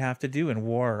thought you'd have to do in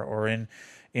war or in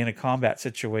a combat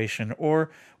situation, or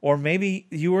maybe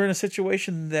you were in a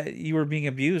situation that you were being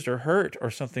abused or hurt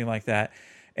or something like that,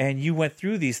 and you went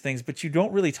through these things, but you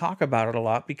don't really talk about it a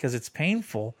lot because it's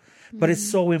painful. But it's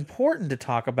so important to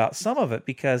talk about some of it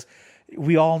because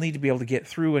we all need to be able to get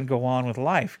through and go on with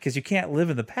life, because you can't live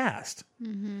in the past. I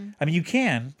mean, you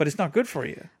can, but it's not good for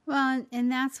you. Well,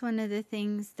 and that's one of the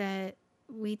things that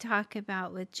we talk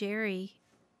about with Jerry,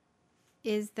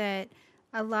 is that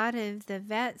a lot of the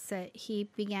vets that he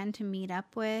began to meet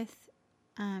up with,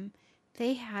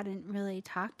 they hadn't really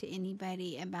talked to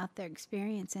anybody about their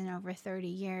experience in over 30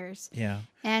 years. Yeah.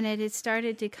 And it had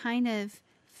started to kind of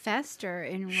fester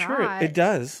and Sure, rot it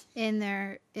does. in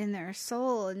their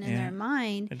soul and in their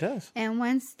mind. It does. And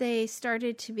once they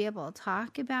started to be able to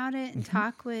talk about it and Mm-hmm.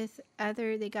 talk with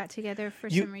they got together for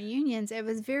some reunions, it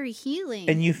was very healing.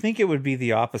 And you think it would be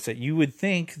the opposite. You would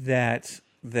think that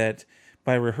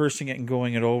by rehearsing it and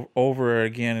going it over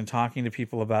again and talking to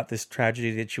people about this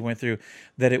tragedy that you went through,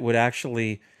 that it would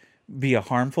actually be a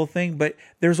harmful thing. But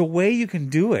there's a way you can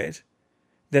do it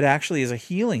that actually is a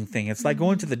healing thing. It's like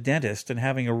going to the dentist and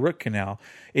having a root canal.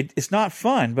 It's not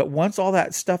fun, but once all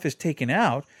that stuff is taken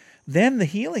out, then the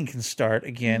healing can start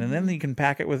again, and then you can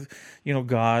pack it with,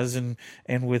 gauze and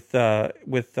with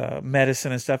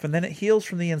medicine and stuff, and then it heals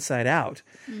from the inside out.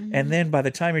 And then by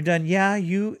the time you're done,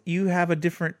 you have a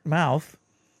different mouth,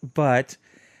 but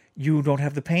you don't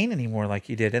have the pain anymore like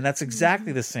you did. And that's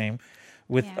exactly the same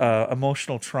with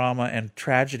emotional trauma and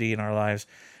tragedy in our lives.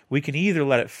 We can either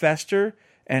let it fester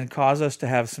and cause us to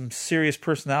have some serious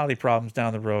personality problems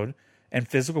down the road and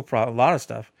physical problems, a lot of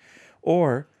stuff,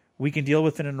 or we can deal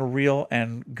with it in a real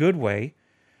and good way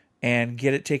and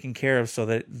get it taken care of so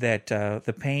that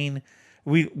the pain,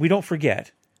 we don't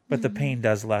forget, but the pain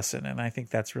does lessen. And I think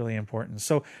that's really important.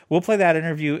 So we'll play that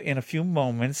interview in a few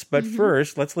moments. But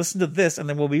first, let's listen to this, and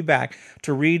then we'll be back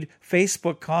to read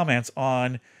Facebook comments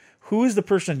on who is the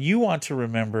person you want to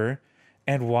remember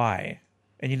and why.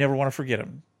 And you never want to forget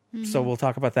them. So we'll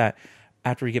talk about that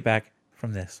after we get back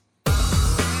from this.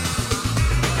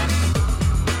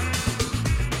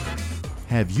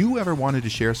 Have you ever wanted to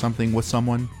share something with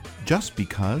someone just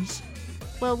because?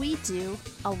 Well, we do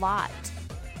a lot.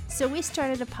 So we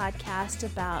started a podcast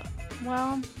about,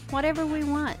 well, whatever we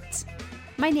want.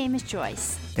 My name is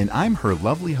Joyce. And I'm her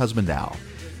lovely husband, Al.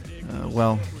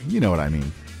 Well, you know what I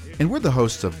mean. And we're the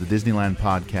hosts of the Disneyland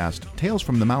podcast, Tales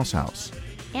from the Mouse House.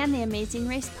 And the Amazing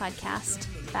Race podcast,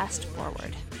 Fast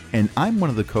Forward. And I'm one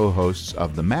of the co-hosts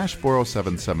of the MASH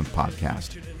 4077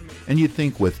 podcast. And you'd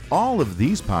think with all of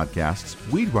these podcasts,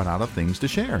 we'd run out of things to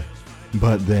share.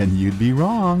 But then you'd be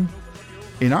wrong.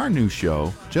 In our new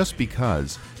show, Just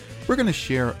Because, we're going to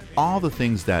share all the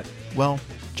things that, well,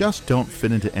 just don't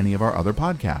fit into any of our other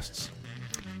podcasts.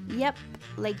 Yep,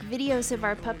 like videos of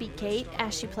our puppy Kate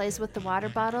as she plays with the water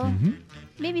bottle.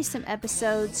 Maybe some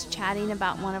episodes chatting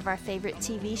about one of our favorite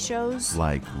TV shows.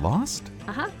 Like Lost?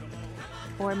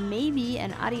 Or maybe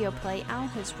an audio play Al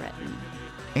has written.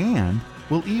 And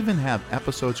we'll even have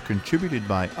episodes contributed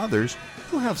by others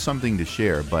who have something to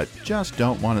share but just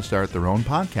don't want to start their own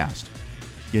podcast.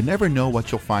 You never know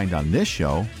what you'll find on this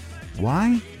show.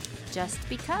 Why? Just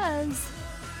because.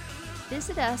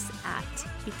 Visit us at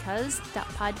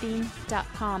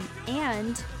because.podbean.com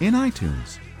and in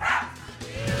iTunes.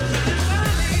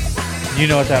 You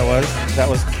know what that was? That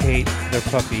was Kate, their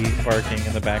puppy, barking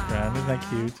in the background. Isn't that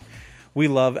cute? We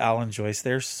love Al and Joyce.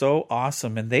 They're so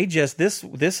awesome. And they just, this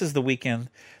is the weekend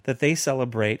that they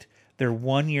celebrate their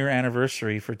 1-year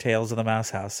anniversary for Tales of the Mouse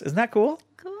House. Isn't that cool?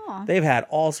 Cool. They've had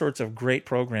all sorts of great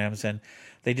programs, and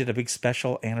they did a big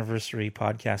special anniversary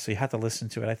podcast, so you have to listen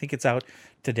to it. I think it's out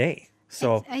today.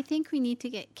 So I think we need to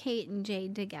get Kate and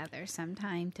Jade together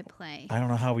sometime to play. I don't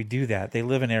know how we do that. They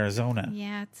live in Arizona.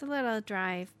 Yeah, it's a little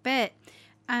drive. But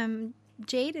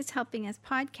Jade is helping us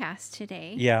podcast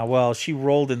today. Yeah, well, she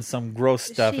rolled in some gross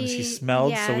stuff and she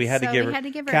smelled, so we had to give her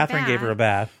Catherine gave her a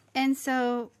bath. And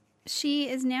so she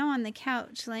is now on the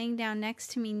couch laying down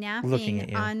next to me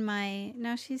napping on my...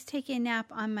 No, she's taking a nap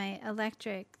on my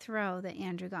electric throw that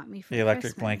Andrew got me for the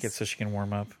electric Christmas. blanket so she can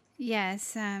warm up.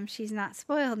 Yes, she's not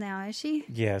spoiled now, is she?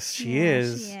 Yes, she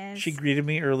is. She greeted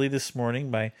me early this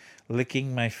morning by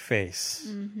licking my face.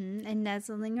 And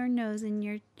nuzzling her nose in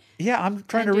your... Yeah, I'm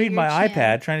trying to read my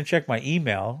iPad, trying to check my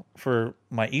email for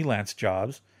my Elance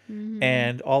jobs.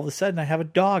 And all of a sudden I have a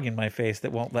dog in my face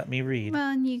that won't let me read.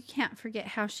 Well, and you can't forget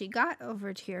how she got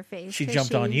over to your face. She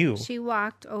jumped on you. She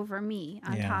walked over me,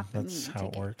 on top of me. That's how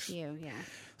it works. You, yeah.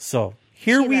 So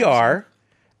here we are,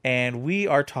 and we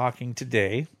are talking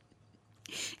today.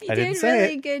 You did a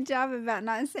really good job about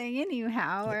not saying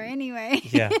anyhow or anyway.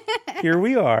 Yeah. Here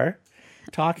we are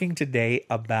talking today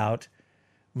about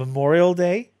Memorial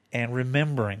Day and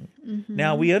remembering.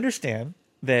 Now, we understand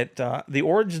that the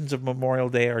origins of Memorial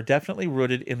Day are definitely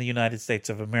rooted in the United States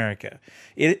of America.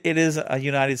 It is a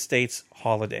United States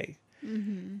holiday.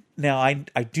 Now,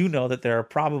 I do know that there are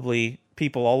probably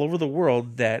people all over the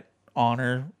world that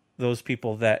honor those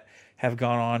people that have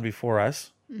gone on before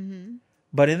us.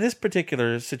 But in this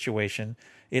particular situation,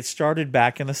 it started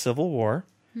back in the Civil War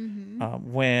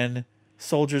when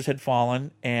soldiers had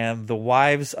fallen and the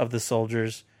wives of the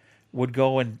soldiers would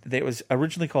go and it was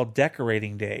originally called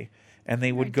Decorating Day, and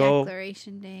they would Or go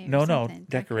Declaration Day. Or no, something.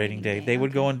 Decorating Day. They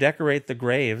would go and decorate the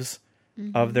graves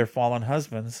of their fallen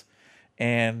husbands,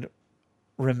 and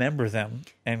remember them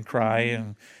and cry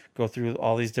and go through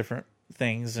all these different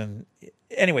things. And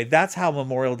anyway, that's how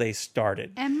Memorial Day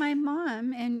started. And my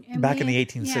mom and Back we- in the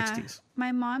 1860s.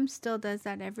 my mom still does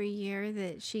that every year.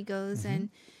 That she goes and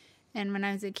when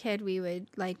I was a kid, we would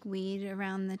like weed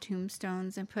around the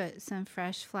tombstones and put some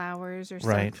fresh flowers or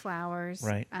Right. sunflowers.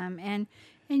 Right.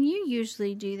 And you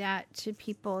usually do that to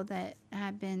people that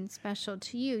have been special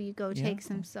to you. You go take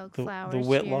some silk flowers. The to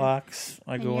your- Whitlocks,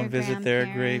 I go your and visit their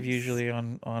grave grandparents. usually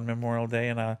on Memorial Day,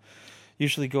 and I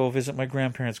usually go visit my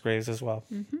grandparents' graves as well.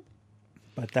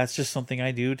 But that's just something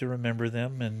I do to remember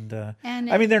them, and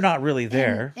I mean, they're not really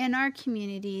there. In our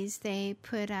communities, they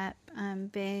put up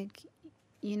big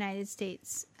United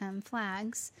States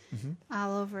flags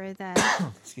all over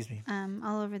the Excuse me.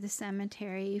 all over the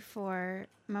cemetery for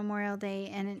Memorial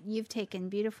Day, and you've taken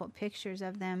beautiful pictures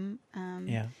of them.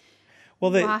 Yeah.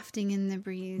 Well, wafting in the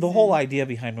breeze. The whole idea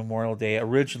behind Memorial Day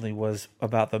originally was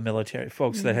about the military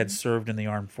folks that had served in the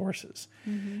armed forces.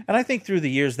 And I think through the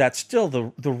years, that's still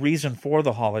the reason for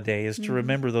the holiday is to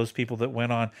remember those people that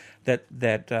went on,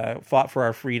 that fought for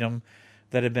our freedom,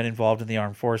 that had been involved in the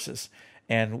armed forces.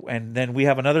 And then we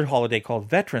have another holiday called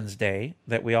Veterans Day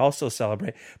that we also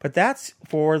celebrate. But that's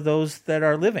for those that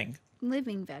are living.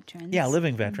 Living veterans. Yeah,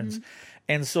 living veterans.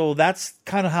 And so that's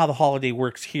kind of how the holiday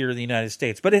works here in the United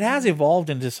States. But it has evolved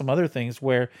into some other things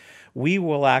where we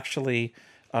will actually,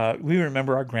 we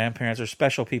remember our grandparents or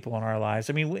special people in our lives.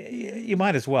 I mean, you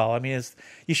might as well. I mean,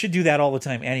 you should do that all the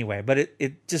time anyway. But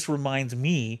it just reminds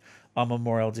me on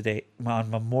Memorial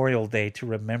Day to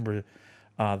remember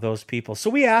those people. So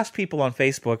we asked people on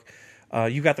Facebook.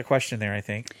 You got the question there, I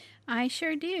think. I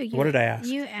sure do. What did I ask?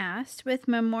 You asked, with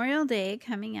Memorial Day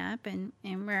coming up, and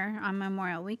we're on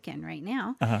Memorial Weekend right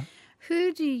now,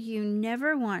 who do you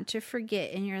never want to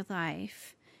forget in your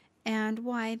life, and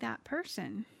why that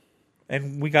person?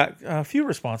 And we got a few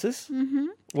responses.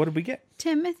 What did we get?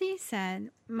 Timothy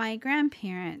said, my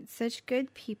grandparents, such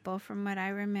good people from what I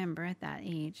remember at that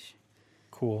age.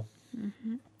 Cool.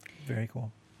 Very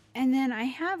cool. And then I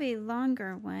have a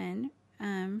longer one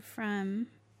from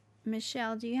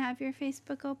Michelle. Do you have your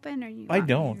Facebook open, or you? I want me to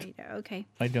don't. read it? Okay.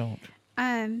 I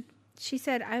don't. She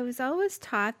said, I was always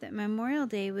taught that Memorial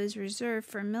Day was reserved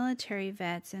for military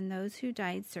vets and those who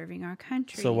died serving our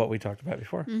country. So what we talked about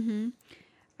before.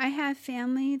 I have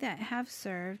family that have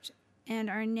served and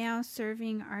are now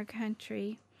serving our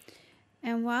country.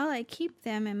 And while I keep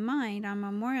them in mind on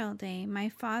Memorial Day, my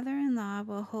father-in-law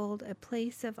will hold a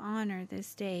place of honor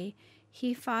this day.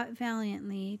 He fought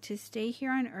valiantly to stay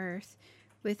here on earth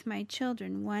with my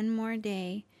children one more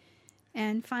day,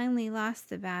 and finally lost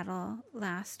the battle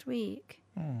last week.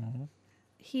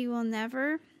 He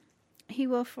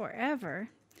will forever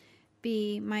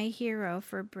be my hero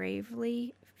for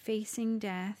bravely facing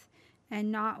death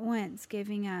and not once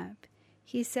giving up.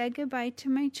 He said goodbye to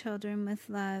my children with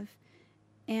love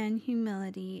and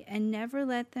humility, and never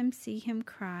let them see him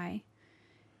cry.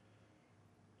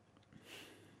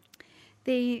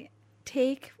 They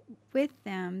take with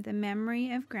them the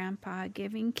memory of Grandpa,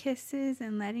 giving kisses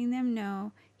and letting them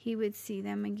know he would see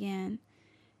them again.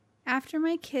 After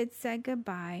my kids said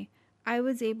goodbye, I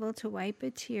was able to wipe a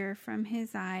tear from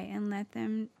his eye and let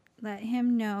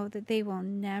him know that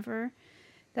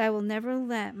I will never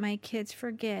let my kids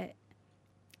forget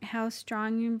how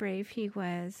strong and brave he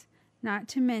was, not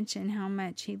to mention how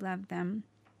much he loved them.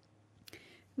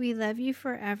 We love you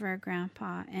forever,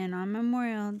 Grandpa, and on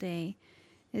Memorial Day,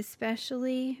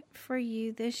 especially for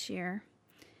you this year.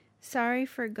 Sorry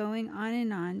for going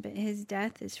on, but his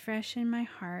death is fresh in my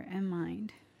heart and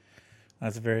mind.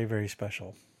 That's very, very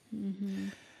special.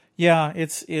 Yeah,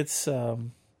 it's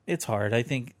hard. I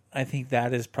think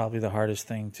that is probably the hardest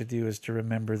thing to do, is to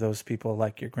remember those people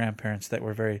like your grandparents that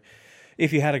were very,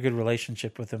 if you had a good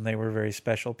relationship with them, they were very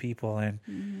special people.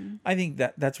 And I think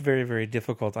that's very, very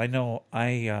difficult. I know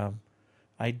I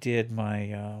did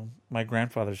my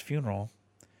grandfather's funeral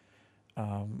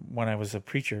when I was a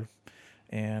preacher,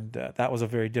 and that was a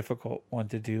very difficult one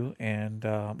to do, and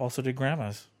also did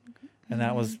Grandma's, and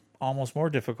that was almost more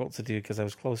difficult to do because I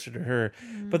was closer to her.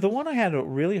 But the one I had a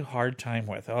really hard time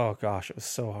with, oh gosh, it was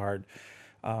so hard,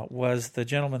 was the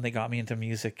gentleman that got me into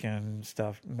music and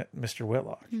stuff, Mr.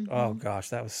 Whitlock. Oh gosh,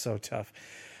 that was so tough.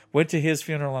 Went to his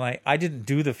funeral, and I didn't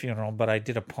do the funeral, but I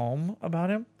did a poem about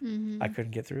him. I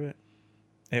couldn't get through it.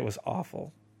 It was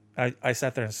awful. I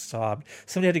sat there and sobbed.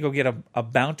 Somebody had to go get a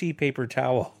Bounty paper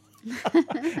towel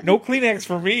No Kleenex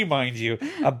for me, mind you.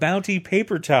 A Bounty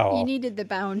paper towel. You needed the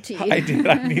Bounty. I did.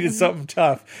 I needed something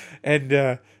tough. And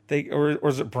or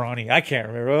was it Brawny? I can't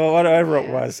remember. Well, whatever it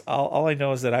was. All I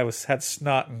know is that I had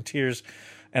snot and tears,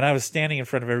 and I was standing in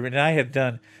front of everybody. And I had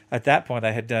done, at that point,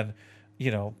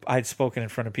 I'd spoken in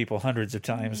front of people hundreds of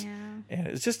times. Yeah. And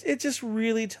it's just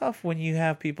really tough when you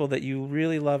have people that you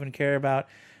really love and care about.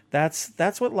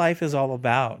 That's what life is all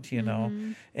about, you know.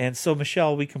 And so,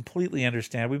 Michelle, we completely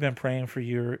understand. We've been praying for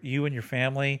you and your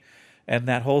family and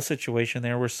that whole situation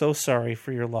there. We're so sorry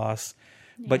for your loss.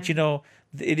 Yeah. But,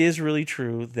 it is really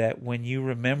true that when you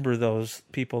remember those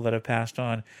people that have passed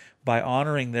on, by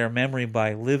honoring their memory,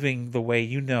 by living the way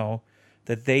you know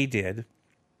that they did,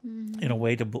 in a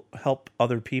way to help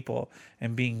other people,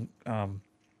 and being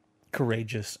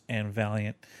courageous and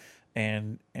valiant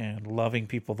and loving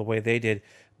people the way they did,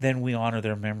 then we honor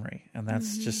their memory. And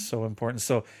that's just so important.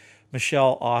 So,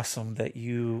 Michelle, awesome that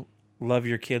you love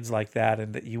your kids like that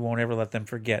and that you won't ever let them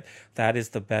forget. That is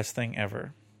the best thing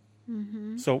ever.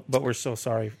 So, but we're so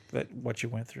sorry that what you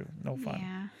went through. No fun.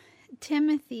 Yeah.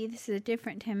 Timothy, this is a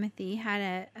different Timothy,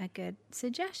 had a good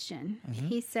suggestion.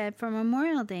 He said, for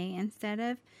Memorial Day, instead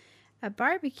of a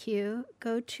barbecue,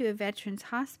 go to a veterans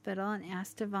hospital and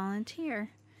ask to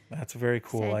volunteer. That's a very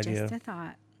cool idea. Just a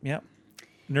thought. Yep.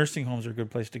 Nursing homes are a good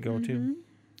place to go to.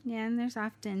 Yeah, and there's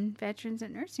often veterans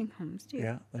at nursing homes too.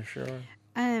 Yeah, there sure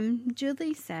are.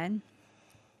 Julie said,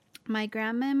 my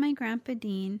grandma and my grandpa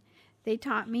Dean, they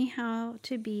taught me how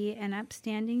to be an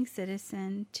upstanding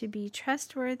citizen, to be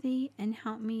trustworthy, and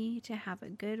helped me to have a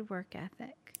good work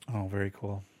ethic. Oh, very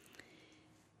cool.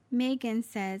 Megan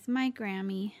says, my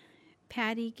Grammy,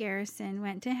 Patty Garrison,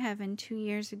 went to heaven 2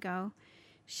 years ago.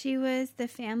 She was the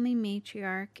family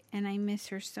matriarch, and I miss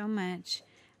her so much.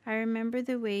 I remember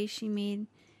the way she made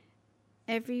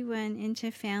everyone into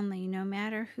family, no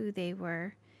matter who they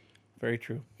were. Very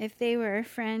true. If they were a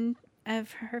friend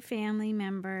of her family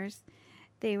members,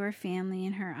 they were family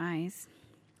in her eyes.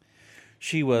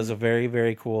 She was a very,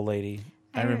 very cool lady.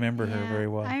 I remember her very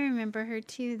well. I remember her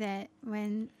too, that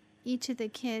when each of the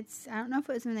kids, I don't know if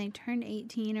it was when they turned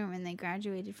 18 or when they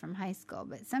graduated from high school,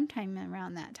 but sometime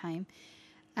around that time,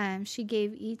 she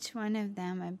gave each one of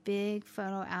them a big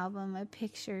photo album of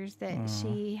pictures that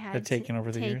she had taken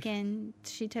over the years.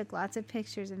 She took lots of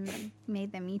pictures and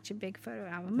made them each a big photo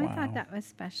album. Wow. I thought that was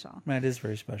special. That is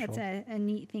very special. That's a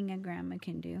neat thing a grandma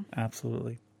can do.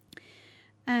 Absolutely.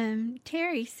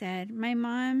 Terry said, my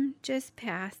mom just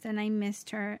passed and I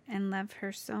missed her and loved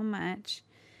her so much.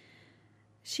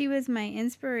 She was my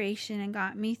inspiration and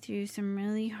got me through some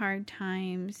really hard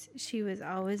times. She was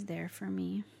always there for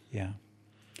me. Yeah.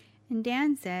 And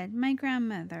Dan said, my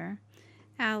grandmother,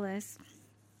 Alice,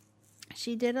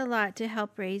 she did a lot to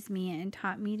help raise me and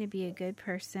taught me to be a good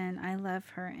person. I love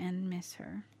her and miss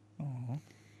her. Aww.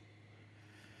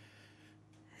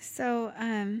 So,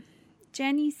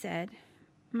 Jenny said,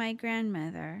 my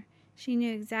grandmother, she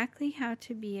knew exactly how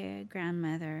to be a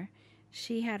grandmother.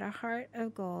 She had a heart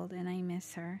of gold, and I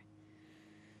miss her.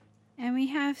 And we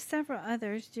have several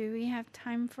others. Do we have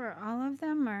time for all of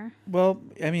them, or? Well,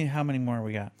 I mean, how many more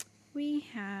we got? We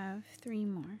have 3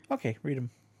 more. Okay, read them.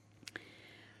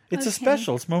 It's a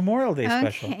special. It's Memorial Day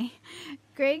special. Okay.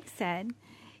 Greg said,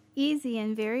 easy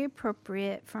and very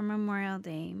appropriate for Memorial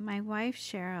Day. My wife,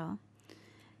 Cheryl,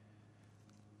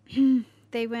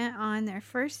 they went on their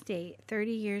first date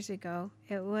 30 years ago.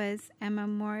 It was a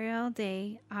Memorial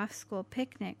Day off-school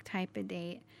picnic type of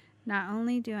date. Not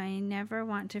only do I never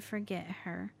want to forget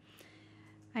her,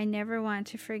 I never want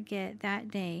to forget that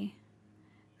day,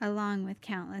 along with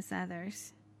countless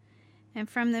others. And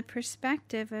from the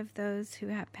perspective of those who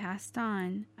have passed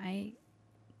on, I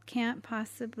couldn't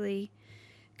possibly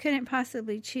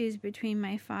choose between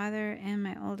my father and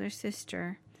my older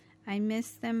sister. I miss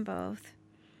them both,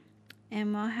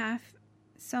 and we'll have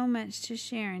so much to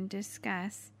share and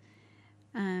discuss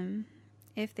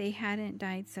if they hadn't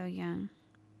died so young.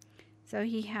 So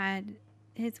he had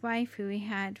his wife, who he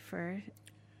had for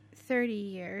 30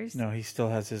 years. No, he still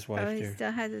has his wife. Oh, he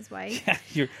still has his wife.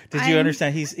 Yeah, did you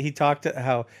understand? He talked to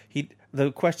how he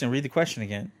the question. Read the question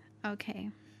again. Okay.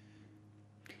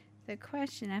 The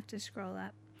question, I have to scroll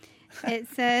up. It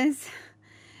says,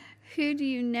 who do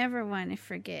you never want to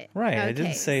forget? Right. Okay, I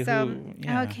didn't say who.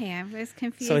 Yeah. Okay, I was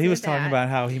confused. So he was with talking that. about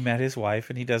how he met his wife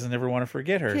and he doesn't ever want to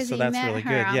forget her. So that's really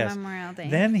good. On yes. Memorial Day.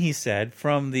 Then he said,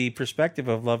 from the perspective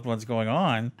of loved ones going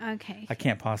on, okay, I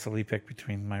can't possibly pick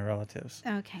between my relatives.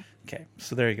 Okay. Okay.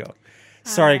 So there you go.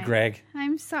 Sorry, right. Greg.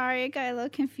 I'm sorry. I got a little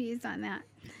confused on that.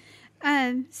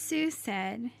 Sue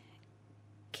said,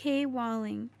 Kay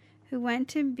Walling, who went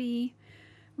to be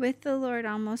with the Lord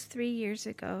almost 3 years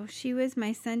ago. She was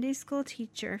my Sunday school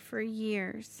teacher for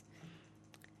years.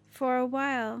 For a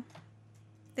while,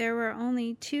 there were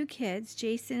only 2 kids,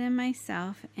 Jason and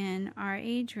myself, in our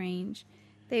age range.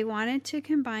 They wanted to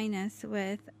combine us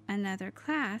with another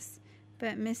class,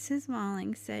 but Mrs.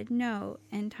 Walling said no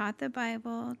and taught the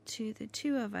Bible to the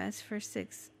 2 of us for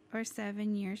 6 or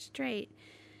 7 years straight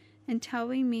until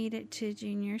we made it to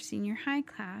junior, senior high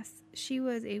class. She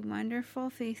was a wonderful,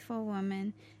 faithful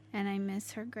woman, and I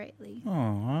miss her greatly.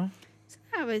 Aww. So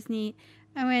that was neat.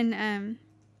 And when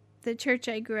the church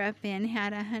I grew up in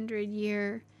had a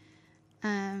 100-year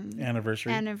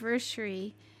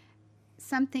anniversary,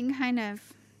 something kind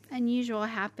of unusual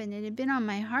happened. It had been on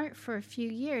my heart for a few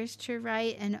years to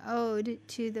write an ode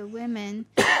to the women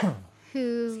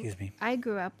who I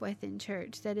grew up with in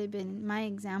church that had been my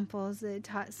examples, that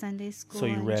taught Sunday school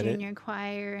and junior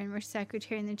choir and were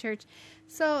secretary in the church.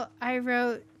 So I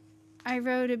wrote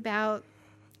about,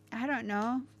 I don't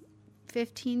know,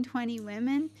 15, 20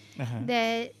 women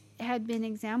that had been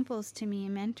examples to me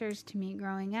and mentors to me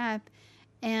growing up.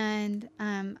 And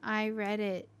I read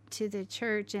it to the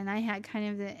church, and I had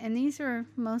kind of and these were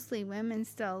mostly women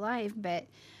still alive, but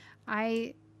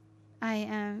I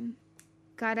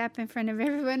got up in front of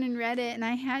everyone and read it, and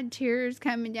I had tears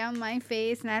coming down my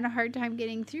face, and I had a hard time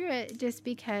getting through it just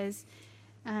because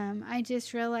I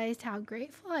just realized how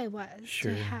grateful I was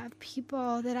to have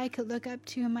people that I could look up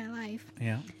to in my life.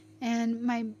 Yeah.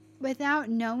 And without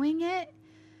knowing it,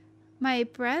 my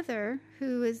brother,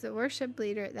 who is the worship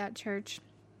leader at that church,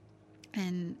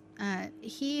 and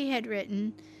he had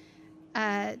written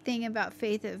a thing about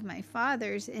faith of my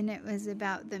father's, and it was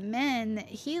about the men that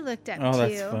he looked up to. Oh,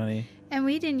 that's funny. And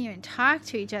we didn't even talk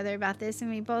to each other about this, and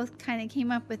we both kind of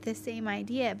came up with the same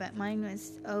idea, but mine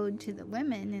was ode to the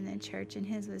women in the church, and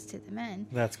his was to the men.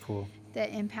 That's cool.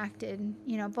 That impacted,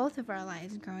 both of our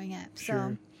lives growing up.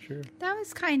 Sure. That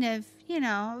was kind of,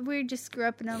 we just grew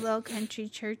up in a little country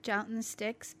church out in the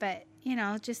sticks, but,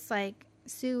 just like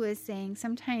Sue was saying,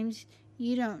 sometimes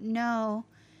you don't know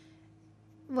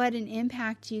what an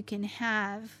impact you can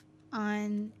have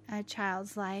on a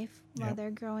child's life while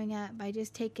they're growing up by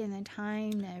just taking the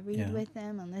time to read with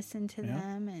them and listen to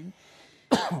them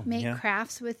and make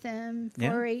crafts with them,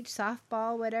 4-H,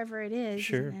 softball, whatever it is.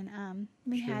 Sure. And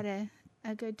we had a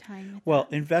good time with Well,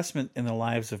 investment in the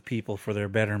lives of people for their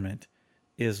betterment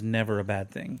is never a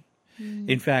bad thing. Mm.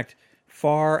 In fact,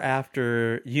 far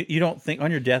after, you don't think,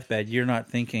 on your deathbed, you're not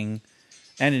thinking,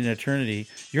 and in eternity,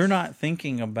 you're not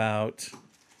thinking about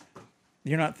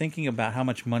how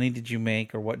much money did you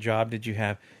make or what job did you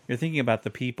have. You're thinking about the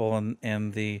people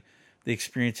and the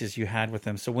experiences you had with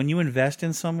them. So when you invest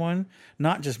in someone,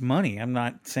 not just money, I'm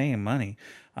not saying money,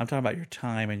 I'm talking about your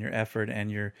time and your effort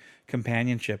and your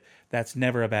companionship. That's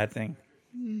never a bad thing.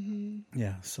 Mm-hmm.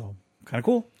 Yeah, so kind of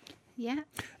cool. Yeah.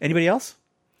 Anybody else?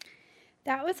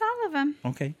 That was all of them.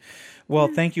 Okay. Well,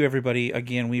 thank you, everybody.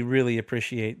 Again, we really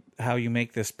appreciate how you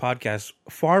make this podcast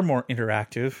far more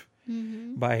interactive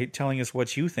by telling us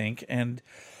what you think. And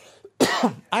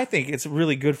I think it's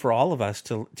really good for all of us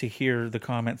to hear the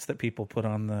comments that people put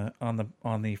on the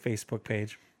Facebook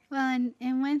page. Well,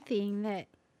 and one thing that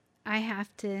I have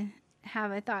to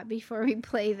have a thought before we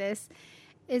play this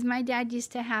is my dad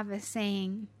used to have a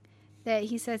saying that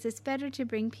he says it's better to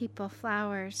bring people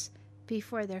flowers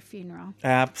before their funeral.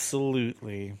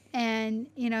 Absolutely. And,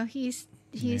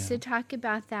 he used to talk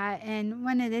about that. And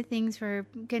one of the things we're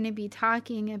going to be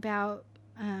talking about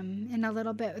in a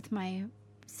little bit with my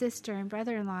sister and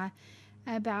brother-in-law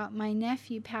about my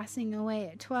nephew passing away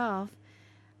at 12.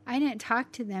 I didn't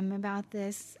talk to them about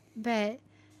this, but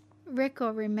Rick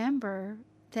will remember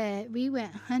that we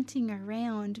went hunting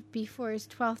around before his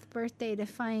 12th birthday to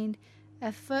find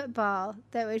a football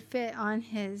that would fit on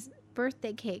his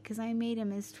birthday cake, because I made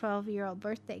him his 12-year-old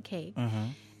birthday cake.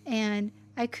 And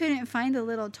I couldn't find a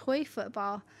little toy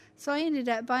football, so I ended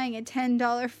up buying a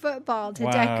 $10 football to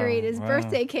decorate his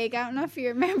birthday cake. I don't know if you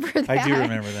remember that. I do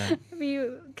remember that.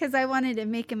 Because I wanted to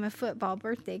make him a football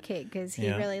birthday cake because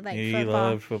he really liked football. He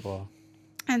loved football.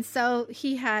 And so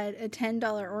he had a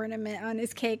 $10 ornament on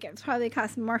his cake. It probably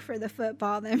cost more for the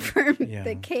football than for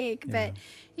the cake. But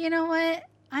you know what?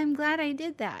 I'm glad I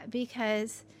did that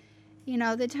because,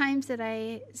 the times that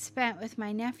I spent with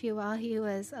my nephew while he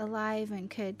was alive and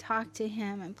could talk to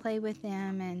him and play with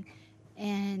him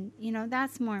and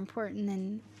that's more important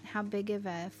than how big of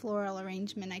a floral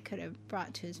arrangement I could have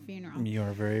brought to his funeral. You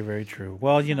are very, very true.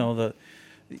 Well,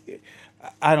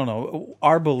 I don't know.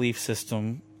 Our belief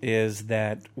system is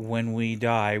that when we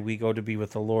die, we go to be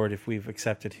with the Lord if we've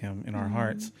accepted Him in our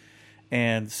hearts.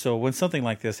 And so when something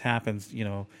like this happens,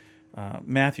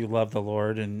 Matthew loved the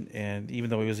Lord, and even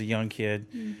though he was a young kid,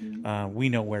 we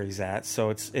know where he's at.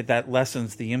 So that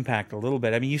lessens the impact a little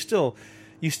bit. I mean, you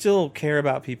still care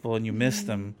about people and you miss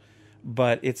them,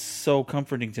 but it's so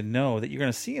comforting to know that you're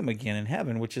going to see him again in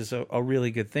heaven, which is a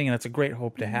really good thing, and that's a great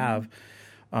hope to have.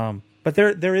 But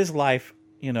there is life,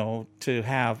 to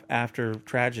have after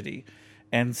tragedy.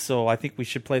 And so I think we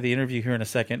should play the interview here in a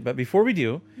second. But before we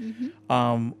do,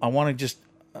 I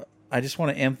just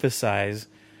want to emphasize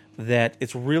that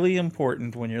it's really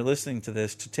important when you're listening to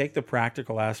this to take the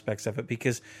practical aspects of it,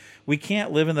 because we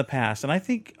can't live in the past. And I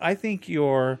think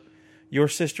your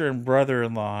sister and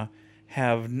brother-in-law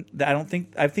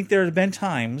I think there have been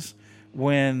times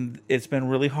when it's been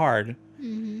really hard,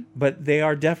 but they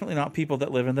are definitely not people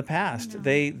that live in the past. No.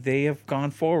 They have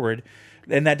gone forward,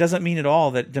 and that doesn't mean at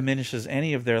all that diminishes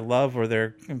any of their love or their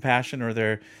compassion or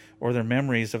their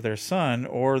memories of their son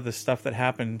or the stuff that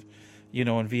happened,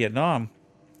 in Vietnam.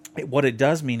 What it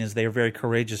does mean is they are very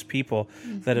courageous people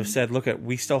that have said, look,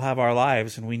 we still have our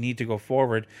lives and we need to go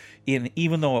forward.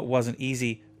 Even though it wasn't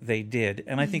easy, they did.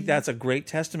 And I think that's a great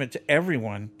testament to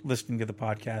everyone listening to the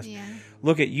podcast. Yeah.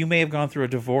 Look, you may have gone through a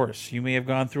divorce. You may have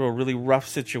gone through a really rough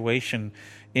situation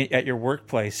at your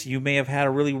workplace. You may have had a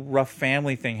really rough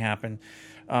family thing happen.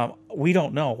 We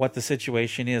don't know what the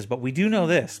situation is, but we do know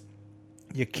this.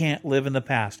 You can't live in the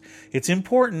past. It's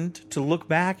important to look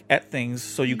back at things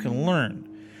so you can learn.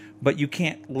 But you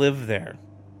can't live there,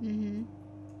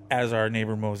 as our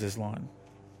neighbor Moses' lawn.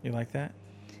 You like that?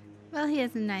 Well, he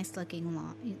has a nice-looking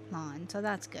lawn, so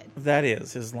that's good. That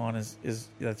is. His lawn is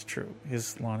that's true.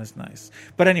 His lawn is nice.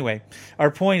 But anyway,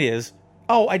 our point is,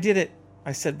 I did it.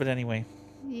 I said, but anyway.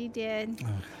 You did.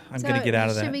 I'm going to get out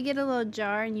of that. Should we get a little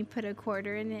jar and you put a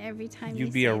quarter in it every time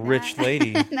You'd be a rich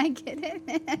lady. And I get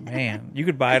it. Man, you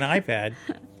could buy an iPad.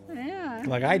 Yeah.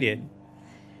 Like I did.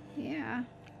 Yeah.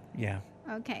 Yeah.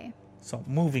 Okay. So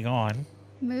moving on.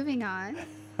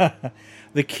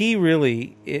 The key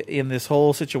really in this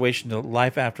whole situation to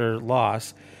life after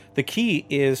loss, the key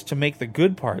is to make the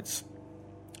good parts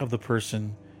of the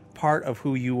person part of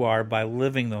who you are by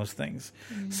living those things.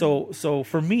 So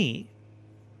for me,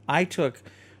 I took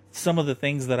some of the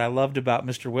things that I loved about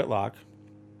Mr. Whitlock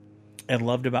and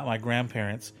loved about my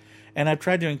grandparents, and I've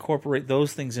tried to incorporate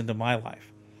those things into my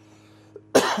life.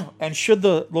 And should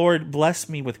the Lord bless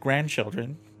me with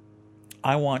grandchildren,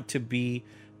 I want to be...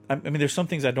 I mean, there's some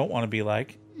things I don't want to be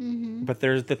like, but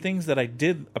there's the things that I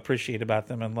did appreciate about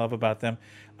them and love about them.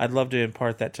 I'd love to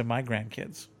impart that to my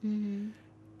grandkids. And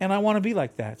I want to be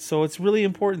like that. So it's really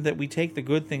important that we take the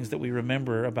good things that we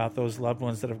remember about those loved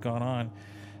ones that have gone on.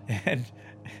 And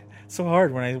it's so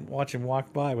hard when I watch him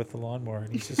walk by with the lawnmower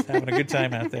and he's just having a good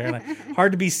time out there. And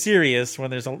hard to be serious when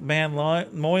there's a man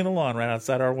mowing the lawn right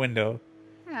outside our window.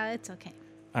 Oh, it's okay.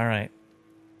 All right.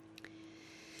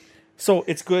 So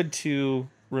it's good to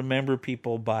remember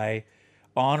people by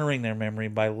honoring their memory,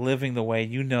 by living the way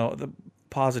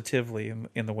positively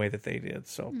in the way that they did.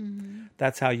 So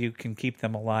that's how you can keep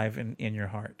them alive in your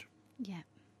heart. Yeah.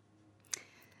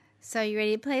 So you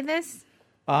ready to play this?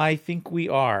 I think we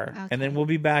are. Okay. And then we'll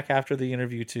be back after the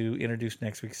interview to introduce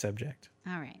next week's subject.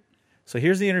 All right. So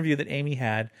here's the interview that Amy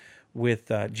had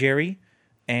with Jerry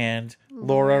and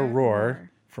Laura Rohr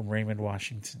from Raymond,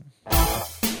 Washington.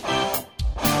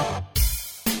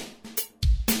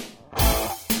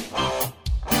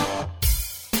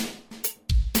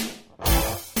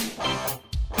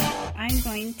 I'm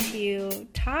going to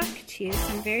talk to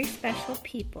some very special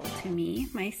people to me.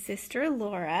 My sister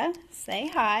Laura, say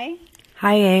hi.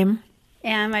 Hi, Aim.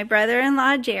 And my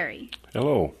brother-in-law Jerry.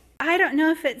 Hello. I don't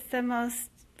know if it's the most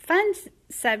fun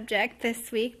subject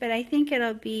this week, but I think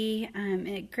it'll be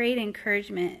a great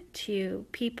encouragement to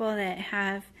people that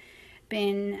have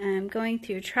been going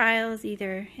through trials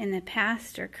either in the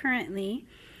past or currently,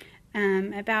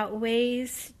 about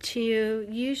ways to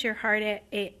use your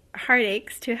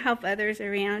heartaches to help others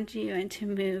around you and to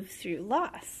move through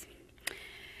loss.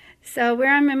 So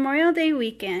we're on Memorial Day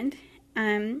weekend,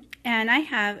 and I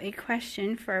have a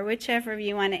question for whichever of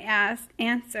you want to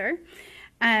answer.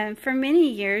 For many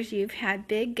years, you've had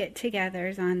big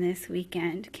get-togethers on this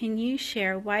weekend. Can you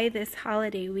share why this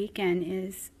holiday weekend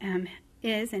is and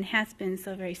has been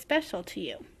so very special to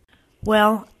you?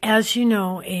 Well, as you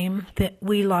know, Aim, that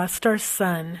we lost our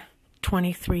son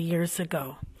 23 years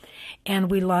ago.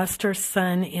 And we lost our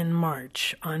son in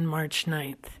March, on March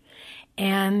 9th.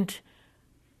 And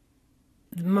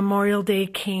Memorial Day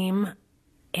came,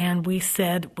 and we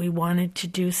said we wanted to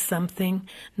do something,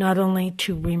 not only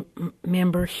to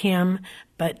remember him,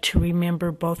 but to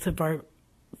remember both of our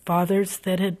fathers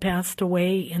that had passed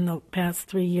away in the past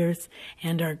 3 years,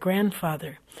 and our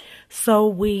grandfather. So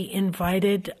we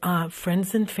invited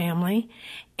friends and family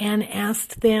and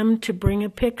asked them to bring a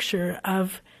picture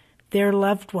of their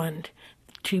loved one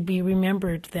to be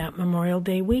remembered that Memorial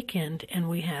Day weekend. And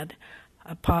we had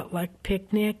a potluck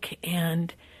picnic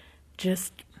and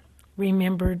just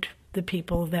remembered the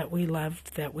people that we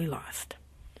loved that we lost.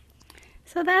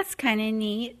 So that's kind of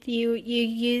neat. You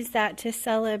use that to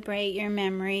celebrate your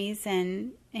memories,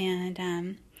 and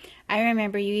I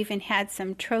remember you even had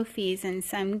some trophies and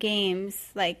some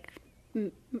games, like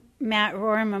Matt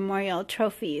Rohr Memorial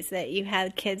trophies, that you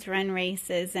had kids run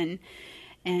races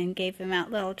and gave them out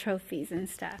little trophies and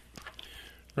stuff.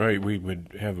 Right, we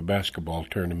would have a basketball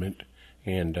tournament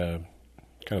and kind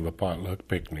of a potluck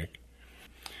picnic.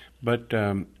 But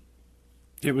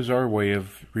it was our way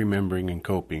of remembering and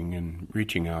coping and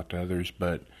reaching out to others.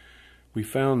 But we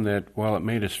found that while it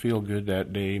made us feel good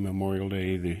that day, Memorial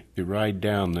Day, the ride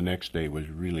down the next day was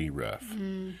really rough.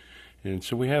 Mm. And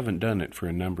so we haven't done it for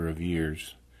a number of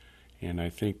years. And I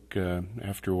think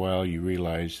after a while you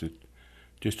realize that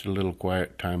just a little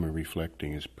quiet time of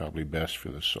reflecting is probably best for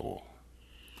the soul.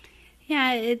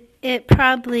 Yeah, it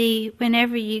probably,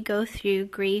 whenever you go through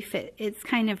grief, it's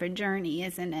kind of a journey,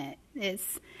 isn't it?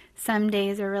 It's some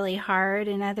days are really hard,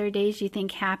 and other days you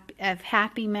think of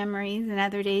happy memories, and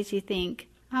other days you think,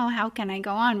 oh, how can I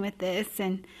go on with this?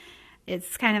 And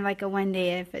it's kind of like a one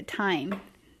day at a time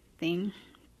thing.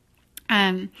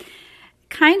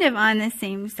 Kind of on the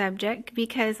same subject,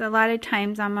 because a lot of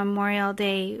times on Memorial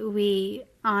Day we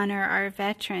honor our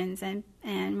veterans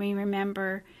and we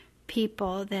remember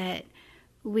people that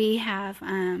we have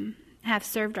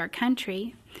served our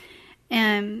country.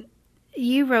 And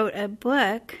you wrote a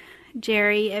book,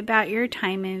 Jerry, about your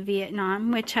time in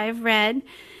Vietnam, which I've read.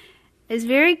 It's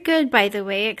very good, by the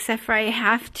way, except for I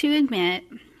have to admit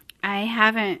I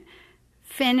haven't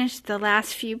finished the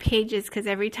last few pages, because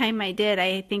every time I did,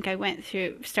 I think I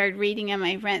started reading them,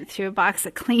 I went through a box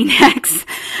of Kleenex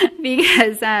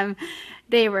because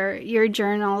they were your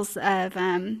journals of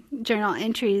journal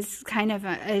entries kind of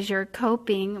as you're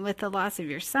coping with the loss of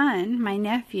your son, my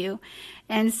nephew.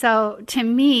 And so to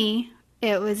me,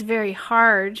 it was very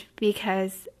hard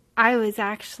because I was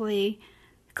actually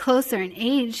closer in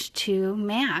age to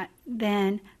Matt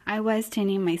than I was to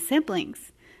any of my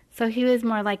siblings. So he was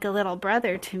more like a little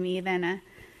brother to me than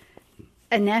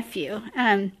a nephew.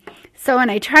 So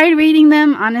when I tried reading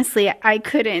them, honestly, I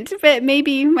couldn't. But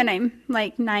maybe when I'm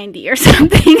like 90 or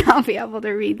something, I'll be able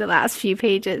to read the last few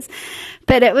pages.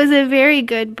 But it was a very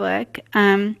good book.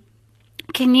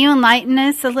 Can you enlighten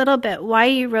us a little bit why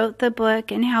you wrote the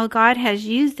book and how God has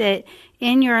used it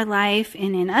in your life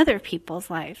and in other people's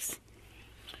lives?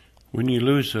 When you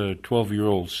lose a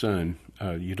 12-year-old son,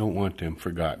 you don't want them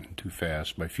forgotten too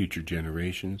fast by future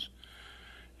generations.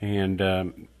 And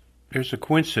there's a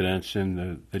coincidence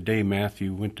in the day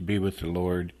Matthew went to be with the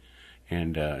Lord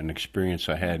and an experience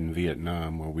I had in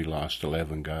Vietnam where we lost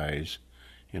 11 guys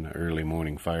in an early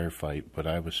morning firefight, but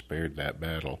I was spared that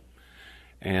battle.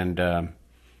 And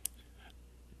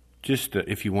just,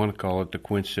 if you want to call it the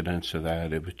coincidence of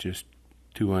that, it was just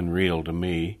too unreal to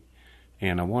me.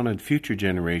 And I wanted future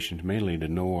generations mainly to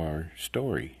know our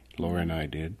story. Laura and I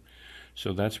did.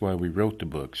 So that's why we wrote the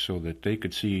book, so that they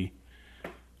could see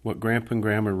what Grandpa and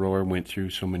Grandma Rohr went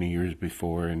through so many years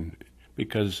before, and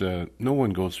because no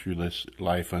one goes through this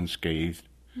life unscathed.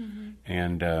 Mm-hmm.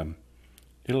 And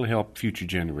it'll help future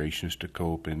generations to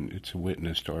cope, and it's a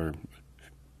witness to our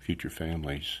future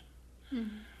families.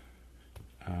 Mm-hmm.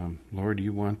 Laura, do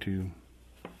you want to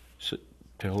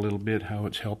tell a little bit how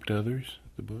it's helped others,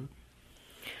 the book?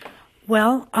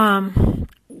 Well,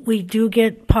 we do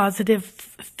get positive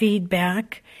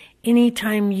feedback.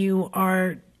 Anytime you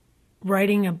are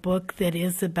writing a book that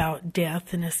is about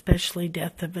death, and especially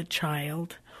death of a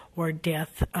child or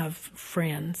death of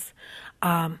friends,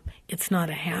 it's not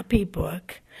a happy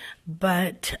book,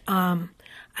 but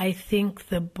I think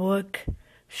the book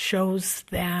shows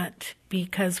that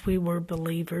because we were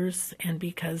believers and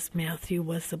because Matthew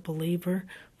was a believer,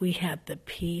 we had the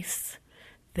peace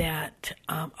that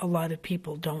a lot of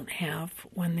people don't have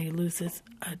when they lose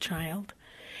a child.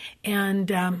 And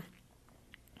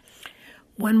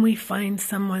when we find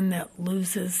someone that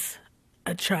loses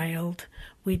a child,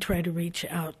 we try to reach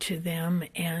out to them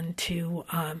and to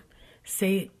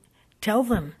tell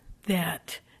them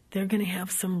that they're going to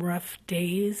have some rough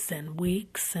days and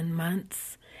weeks and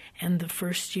months, and the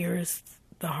first year is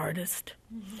the hardest.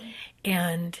 Mm-hmm.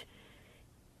 And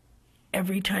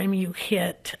every time you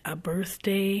hit a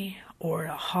birthday or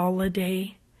a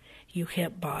holiday, you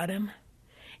hit bottom.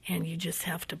 and you just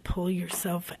have to pull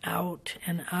yourself out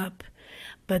and up.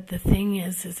 But the thing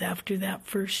is after that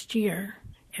first year,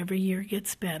 every year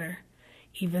gets better,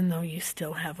 even though you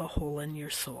still have a hole in your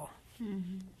soul.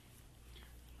 Mm-hmm.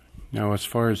 Now, as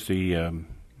far as the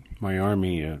my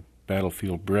Army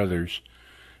Battlefield Brothers,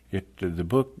 the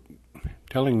book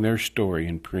telling their story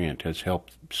in print has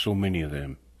helped so many of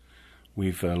them.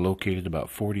 We've located about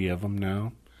 40 of them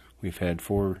now. We've had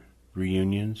 4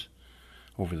 reunions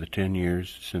over the 10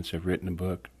 years since I've written a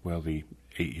book. Well, the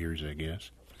 8 years, I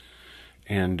guess.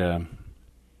 And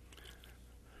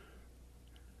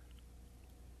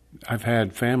I've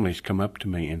had families come up to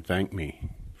me and thank me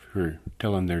for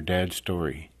telling their dad's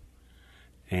story.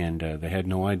 And they had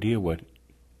no idea what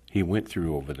he went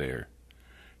through over there.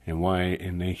 And why,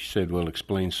 and they said, well, it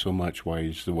explains so much why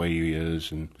he's the way he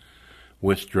is, and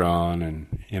withdrawn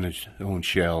and in his own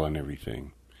shell and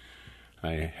everything.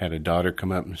 I had a daughter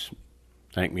come up and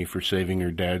thank me for saving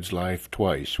her dad's life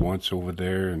twice, once over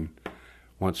there and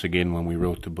once again when we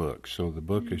wrote the book. So the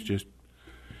book is just,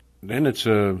 then it's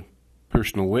a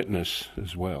personal witness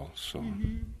as well. So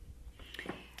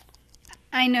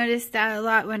I noticed that a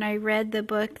lot when I read the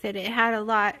book, that it had a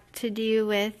lot to do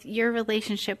with your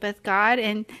relationship with God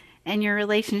and your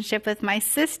relationship with my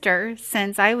sister,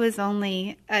 since I was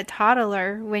only a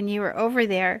toddler when you were over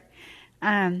there.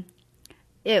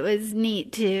 It was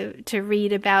neat to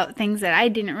read about things that I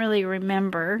didn't really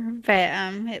remember, but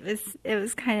it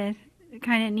was kind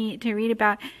of neat to read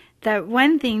about. The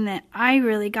one thing that I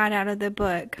really got out of the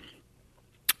book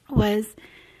was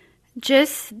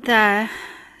just the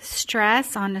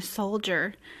stress on a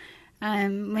soldier,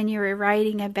 when you were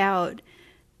writing about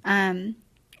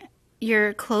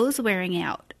your clothes wearing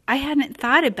out. I hadn't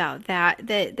thought about that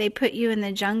they put you in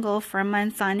the jungle for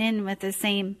months on end with the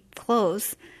same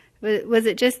clothes. Was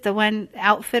it just the one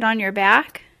outfit on your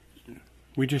back?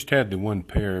 We just had the one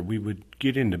pair. We would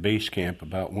get into base camp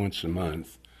about once a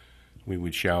month. We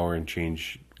would shower and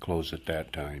change clothes at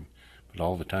that time. But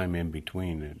all the time in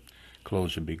between, the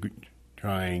clothes would be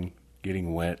drying,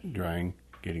 getting wet, drying,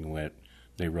 getting wet.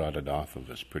 They rotted off of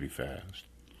us pretty fast.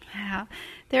 Wow.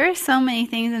 There are so many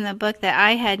things in the book that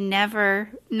I had never,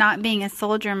 not being a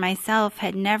soldier myself,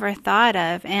 had never thought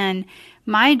of. And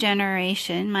my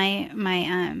generation,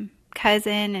 my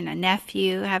cousin and a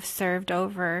nephew have served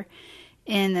over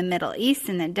in the Middle East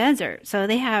in the desert. So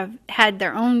they have had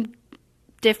their own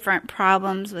different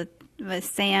problems with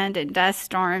sand and dust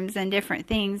storms and different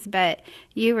things. But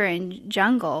you were in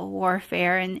jungle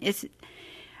warfare, and there's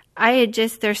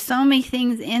so many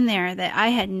things in there that I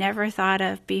had never thought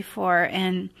of before.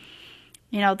 And,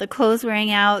 the clothes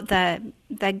wearing out,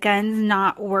 the guns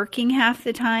not working half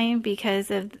the time because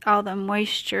of all the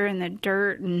moisture and the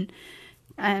dirt and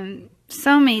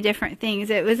so many different things.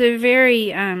 It was a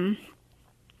very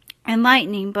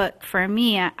enlightening book for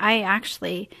me. I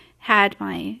actually had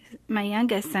my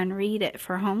youngest son read it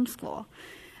for homeschool.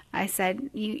 I said,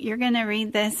 you're going to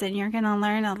read this and you're going to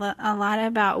learn a lot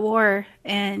about war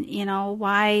and,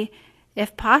 why,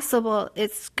 if possible,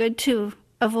 it's good to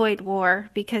avoid war,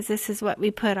 because this is what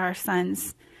we put our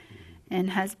sons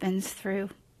and husbands through.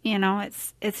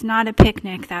 It's not a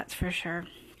picnic, that's for sure.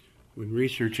 When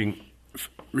researching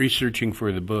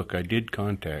for the book, I did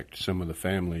contact some of the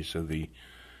families of the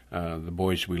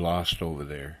boys we lost over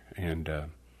there, and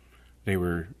they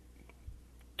were,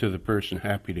 to the person,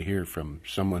 happy to hear from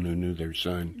someone who knew their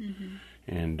son.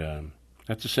 Mm-hmm. And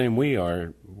that's the same way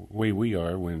we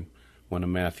are when one of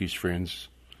Matthew's friends,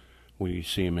 we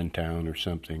see him in town or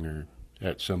something or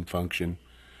at some function,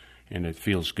 and it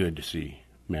feels good to see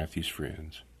Matthew's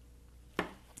friends.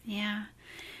 Yeah.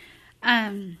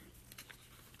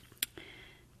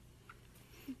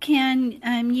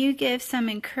 Can you give some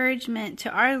encouragement to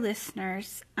our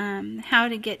listeners how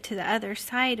to get to the other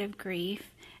side of grief?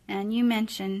 And you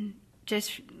mentioned,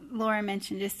 Laura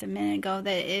mentioned just a minute ago,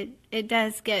 that it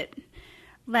does get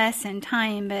less in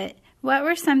time, but what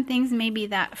were some things maybe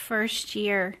that first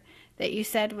year that you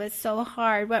said was so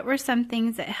hard? What were some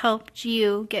things that helped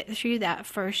you get through that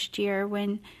first year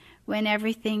when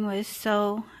everything was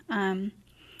so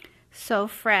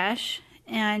fresh?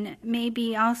 And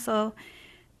maybe also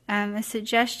a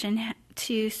suggestion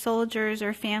to soldiers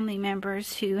or family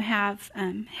members who have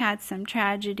had some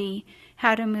tragedy,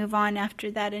 how to move on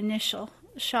after that initial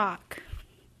shock.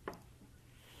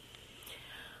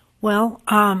 Well,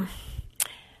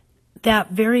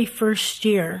 that very first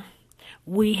year,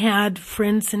 we had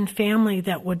friends and family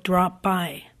that would drop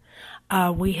by.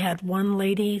 We had one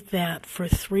lady that for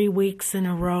 3 weeks in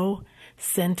a row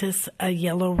sent us a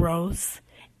yellow rose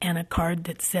and a card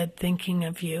that said, "Thinking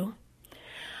of you."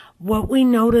 What we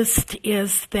noticed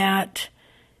is that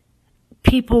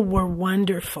people were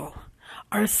wonderful.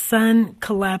 Our son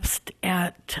collapsed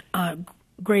at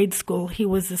grade school. He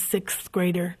was a 6th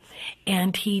grader,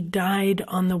 and he died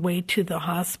on the way to the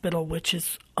hospital, which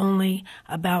is only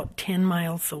about 10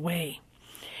 miles away.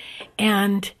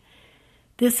 And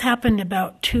this happened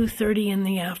about 2:30 in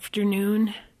the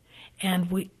afternoon,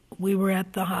 and we were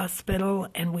at the hospital,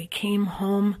 and we came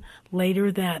home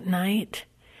later that night.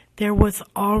 There was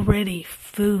already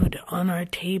food on our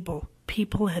table.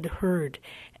 People had heard,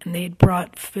 and they'd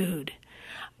brought food.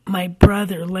 My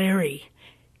brother, Larry,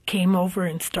 came over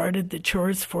and started the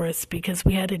chores for us because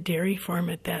we had a dairy farm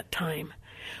at that time.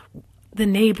 The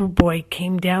neighbor boy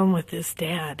came down with his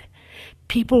dad.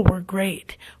 People were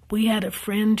great. We had a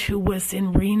friend who was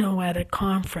in Reno at a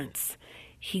conference.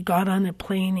 He got on a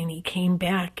plane and he came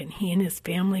back, and he and his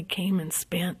family came and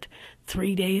spent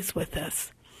 3 days with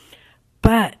us.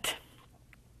 But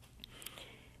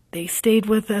they stayed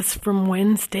with us from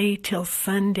Wednesday till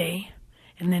Sunday,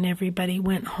 and then everybody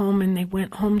went home, and they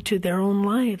went home to their own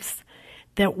lives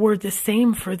that were the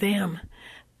same for them.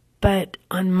 But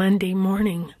on Monday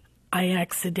morning, I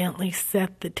accidentally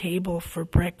set the table for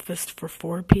breakfast for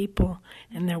 4 people,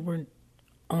 and there were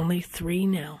only 3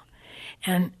 now.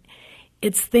 And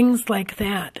it's things like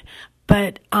that.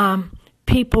 But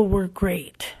people were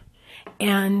great,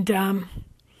 and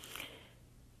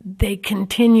they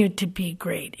continued to be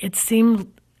great. It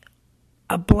seemed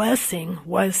a blessing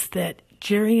was that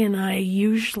Jerry and I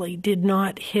usually did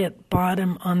not hit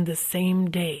bottom on the same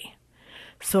day.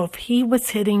 So if he was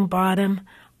hitting bottom,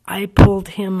 I pulled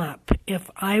him up.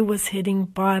 If I was hitting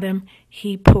bottom,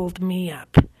 he pulled me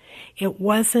up. It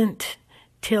wasn't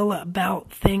till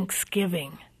about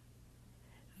Thanksgiving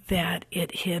that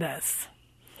it hit us.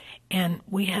 And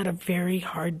we had a very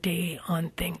hard day on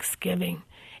Thanksgiving,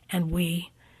 and we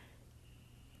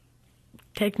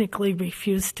technically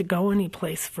refused to go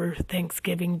anyplace for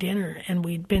Thanksgiving dinner, and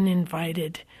we'd been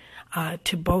invited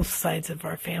to both sides of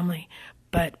our family,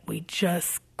 but we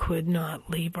just could not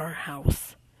leave our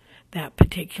house that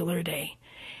particular day.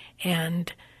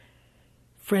 And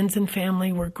friends and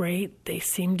family were great. They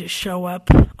seemed to show up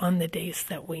on the days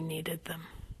that we needed them,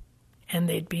 and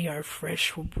they'd be our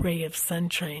fresh ray of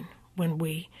sunshine when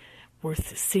we were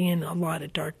seeing a lot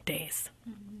of dark days.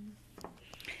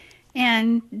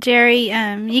 And Jerry,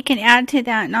 you can add to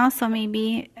that and also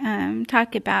maybe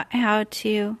talk about how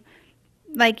to,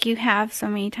 like you have so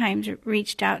many times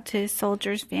reached out to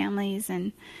soldiers' families,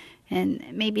 and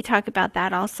maybe talk about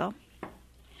that also.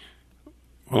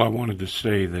 Well, I wanted to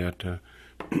say that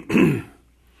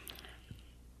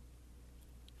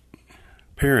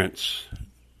parents,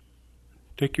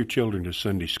 take your children to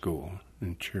Sunday school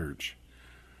and church.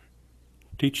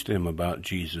 Teach them about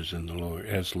Jesus and the Lord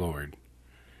as Lord,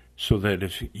 so that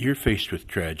if you're faced with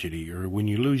tragedy or when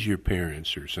you lose your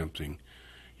parents or something,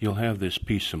 you'll have this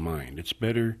peace of mind. It's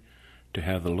better to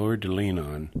have the Lord to lean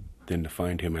on than to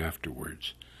find Him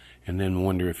afterwards and then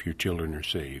wonder if your children are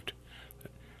saved.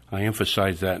 I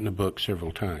emphasize that in the book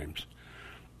several times.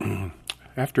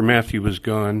 After Matthew was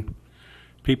gone,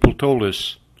 people told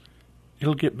us,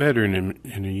 it'll get better in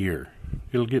a year.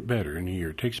 It'll get better in a year.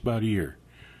 It takes about a year.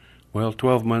 Well,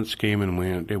 12 months came and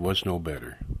went. It was no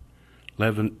better.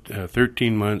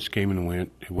 13 months came and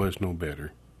went. It was no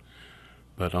better.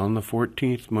 But on the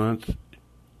 14th month,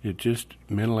 it just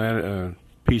mental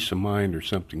peace of mind or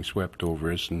something swept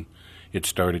over us, and it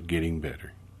started getting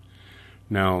better.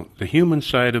 Now, the human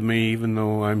side of me, even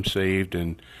though I'm saved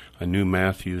and I knew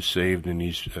Matthew is saved and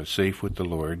he's safe with the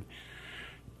Lord,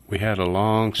 we had a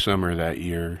long summer that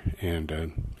year,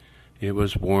 and it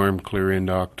was warm, clear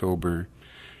into October,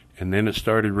 and then it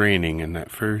started raining, and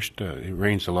that first, it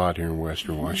rains a lot here in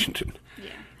Western Washington. Yeah.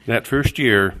 That first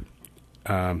year,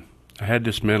 I had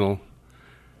this mental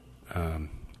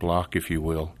block, if you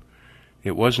will.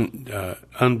 It wasn't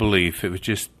unbelief, it was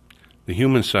just the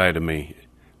human side of me.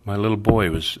 My little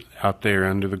boy was out there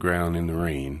under the ground in the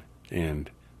rain, and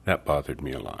that bothered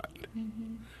me a lot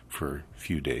for a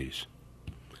few days.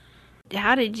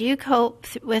 How did you cope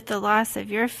with the loss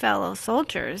of your fellow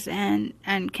soldiers and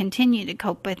continue to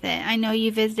cope with it? I know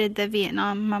you visited the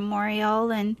Vietnam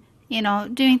Memorial, and, you know,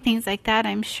 doing things like that,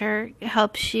 I'm sure,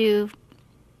 helps you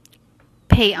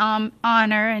pay honor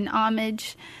and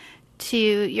homage to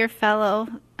your fellow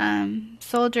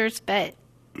soldiers. But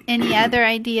any other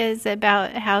ideas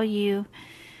about how you've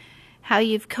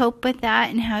coped with that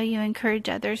and how you encourage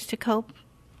others to cope?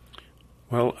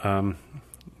 Well,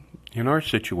 in our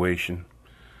situation,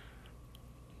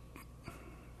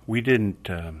 we didn't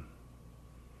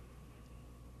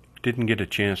get a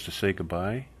chance to say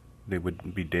goodbye. They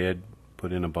would be dead,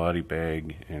 put in a body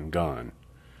bag, and gone.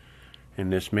 In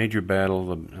this major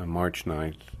battle on March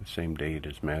 9th, the same date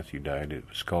as Matthew died, it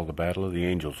was called the Battle of the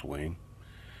Angel's Wing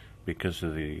because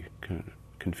of the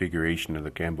configuration of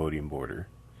the Cambodian border.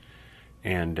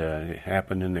 And it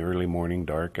happened in the early morning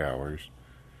dark hours.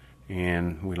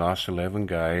 And we lost 11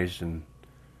 guys. And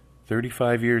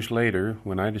 35 years later,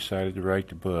 when I decided to write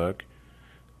the book,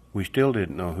 we still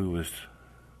didn't know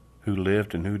who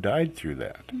lived and who died through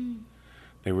that.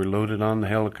 They were loaded on the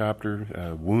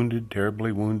helicopter, wounded,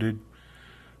 terribly wounded.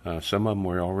 Some of them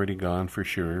were already gone for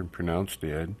sure, pronounced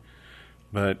dead.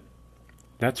 But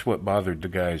that's what bothered the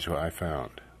guys who I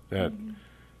found. But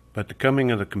the coming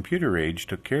of the computer age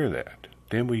took care of that.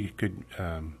 Then we could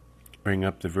bring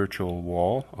up the virtual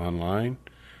wall online.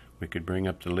 We could bring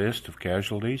up the list of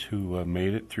casualties who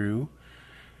made it through.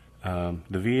 The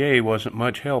VA wasn't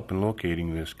much help in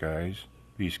locating these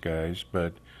guys,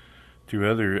 but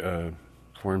through other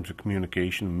forms of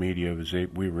communication, media,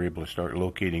 we were able to start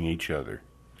locating each other.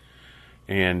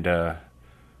 And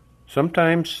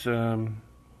sometimes the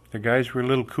guys were a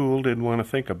little cool, didn't want to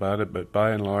think about it, but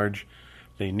by and large,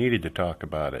 they needed to talk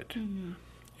about it.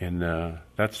 And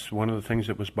that's one of the things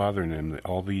that was bothering them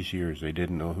all these years. They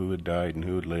didn't know who had died and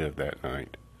who had lived that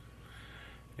night.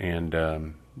 And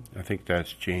I think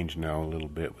that's changed now a little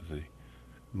bit with the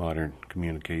modern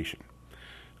communication.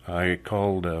 I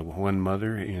called one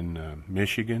mother in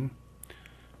Michigan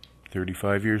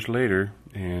 35 years later,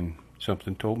 and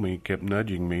something told me, kept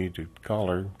nudging me to call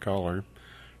her.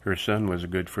 Her son was a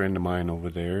good friend of mine over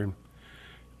there.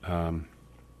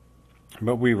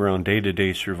 But we were on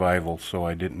day-to-day survival, so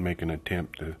I didn't make an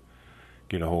attempt to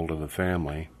get a hold of the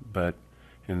family.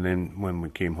 And then when we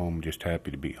came home, just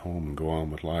happy to be home and go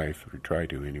on with life, or try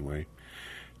to anyway.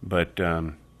 But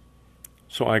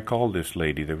so I called this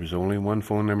lady. There was only one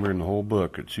phone number in the whole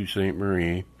book at Sault Ste.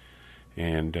 Marie.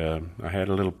 And I had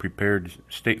a little prepared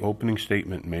opening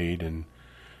statement made, and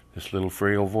this little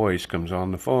frail voice comes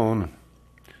on the phone.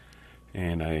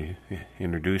 And I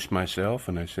introduced myself,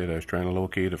 and I said I was trying to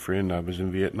locate a friend I was in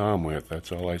Vietnam with.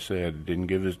 That's all I said. Didn't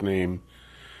give his name.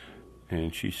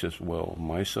 And she says, well,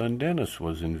 my son Dennis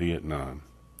was in Vietnam.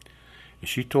 And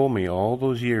she told me all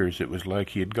those years it was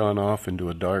like he had gone off into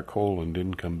a dark hole and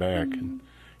didn't come back. And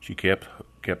she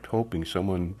kept hoping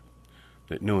someone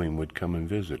that knew him would come and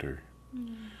visit her.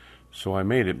 So I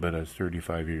made it, but I was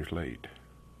 35 years late.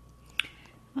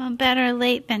 Well, better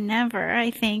late than never, I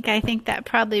think. I think that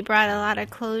probably brought a lot of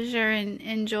closure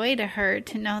and joy to her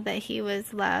to know that he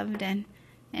was loved and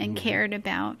cared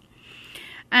about.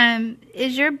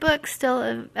 Is your book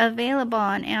still available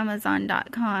on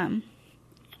Amazon.com?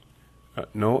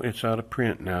 No, it's out of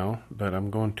print now, but I'm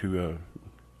going to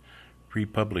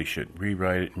republish it,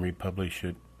 rewrite it and republish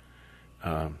it.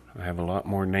 I have a lot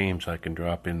more names I can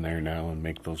drop in there now and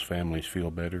make those families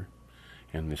feel better,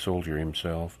 and the soldier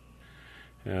himself.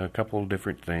 A couple of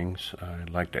different things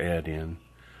I'd like to add in.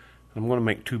 I'm going to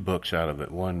make 2 books out of it.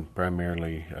 One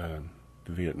primarily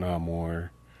the Vietnam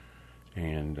War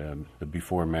and the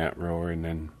before Matt Rohr, and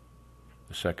then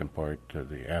the second part,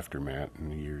 the aftermath in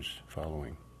the years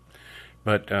following.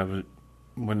 But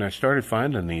when I started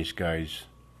finding these guys,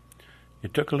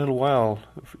 it took a little while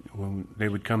when they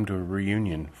would come to a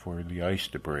reunion for the ice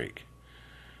to break.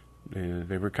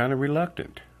 They were kind of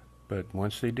reluctant. But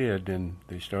once they did, then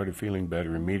they started feeling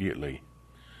better immediately.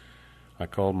 I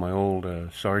called my old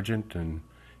sergeant, and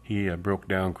he broke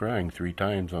down crying 3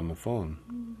 times on the phone.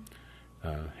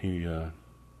 He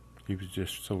was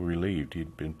just so relieved.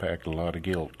 He'd been packing a lot of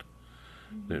guilt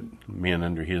that men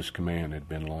under his command had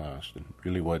been lost, and it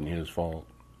really wasn't his fault.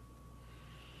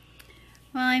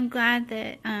 Well, I'm glad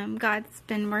that God's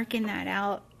been working that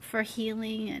out for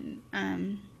healing,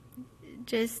 and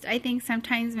I think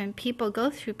sometimes when people go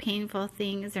through painful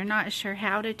things, they're not sure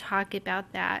how to talk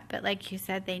about that. But like you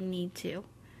said, they need to.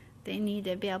 They need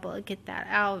to be able to get that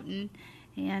out and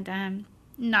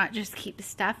not just keep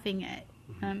stuffing it.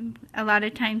 A lot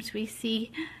of times we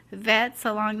see vets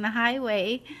along the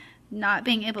highway not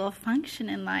being able to function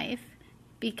in life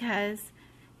because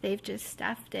they've just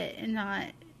stuffed it and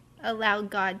not allowed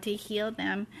God to heal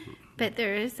them. But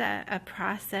there is a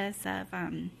process of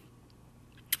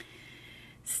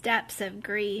steps of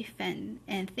grief and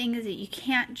things that you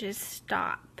can't just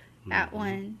stop at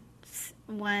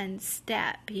one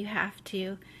step. You have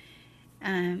to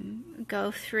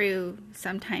go through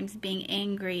sometimes being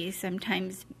angry,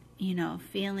 sometimes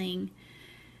feeling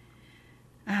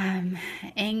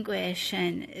anguish,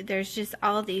 and there's just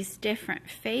all these different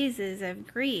phases of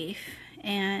grief,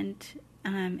 and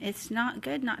it's not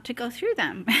good not to go through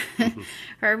them.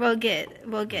 Or we'll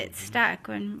get stuck.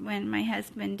 When my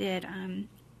husband did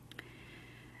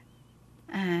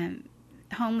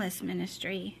homeless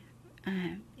ministry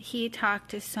he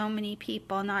talked to so many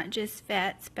people, not just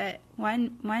vets, but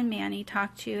one man he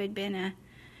talked to had been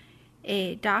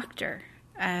a doctor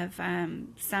of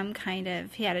some kind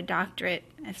of, he had a doctorate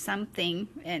of something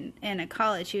in a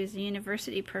college. He was a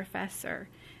university professor,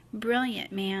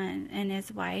 brilliant man, and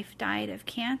his wife died of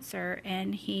cancer,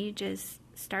 and he just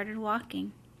started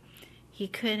walking. He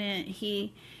couldn't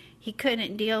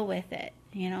deal with it,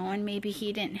 and maybe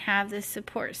he didn't have the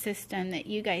support system that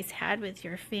you guys had with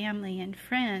your family and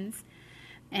friends,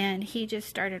 and he just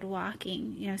started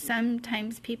walking.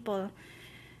 Sometimes people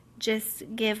just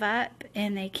give up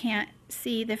and they can't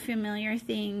see the familiar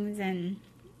things, and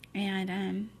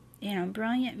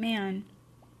brilliant man,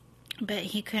 but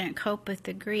he couldn't cope with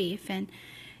the grief, and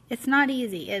it's not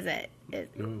easy, is it?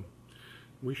 No.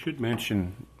 We should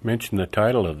mention the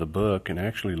title of the book, and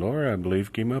actually Laura, I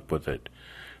believe, came up with it.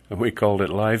 We called it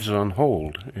Lives on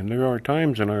Hold, and there are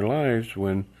times in our lives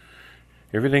when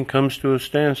everything comes to a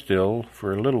standstill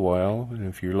for a little while, and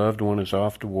if your loved one is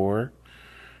off to war,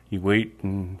 you wait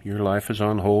and your life is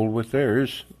on hold with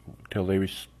theirs till they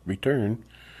return.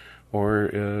 Or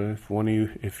if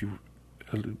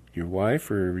your wife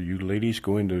or you ladies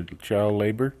go into child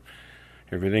labor,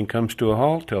 everything comes to a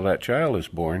halt till that child is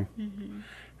born. Mm-hmm.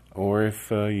 Or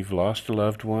if you've lost a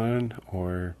loved one,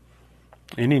 or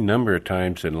any number of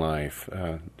times in life,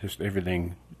 just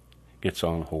everything gets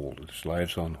on hold. It's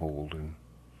lives on hold, and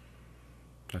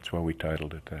that's why we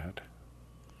titled it that.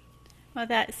 Well,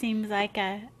 that seems like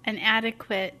an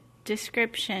adequate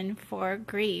description for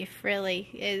grief, really.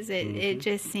 It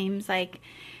just seems like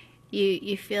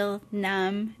you feel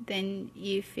numb, then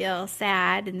you feel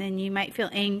sad, and then you might feel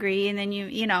angry, and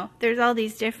then there's all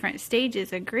these different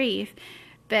stages of grief,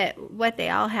 but what they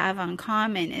all have in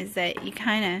common is that you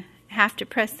kind of have to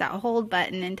press that hold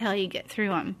button until you get through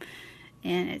them.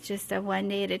 And it's just a one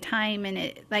day at a time, and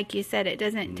it, like you said, it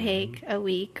doesn't take a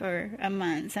week or a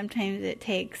month. Sometimes it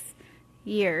takes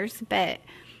years, but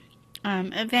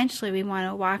eventually we want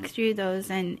to walk through those.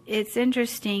 And it's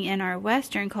interesting, in our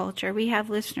Western culture, we have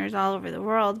listeners all over the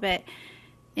world, but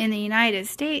in the United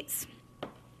States,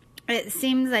 it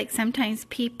seems like sometimes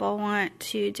people want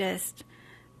to just,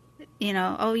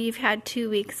 you've had 2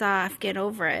 weeks off, get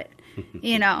over it,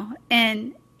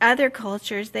 and other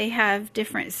cultures, they have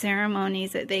different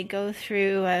ceremonies that they go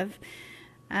through of,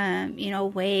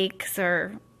 wakes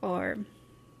or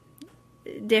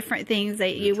different things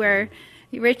that you wear,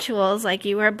 rituals, like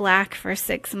you wear black for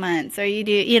 6 months, or you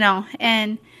do,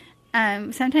 and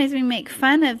sometimes we make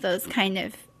fun of those kind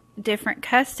of different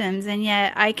customs, and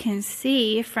yet I can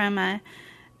see from a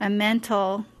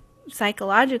mental,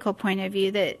 psychological point of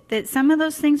view that some of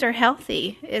those things are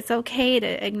healthy. It's okay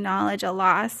to acknowledge a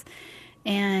loss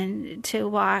and to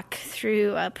walk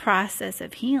through a process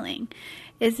of healing.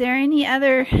 Is there any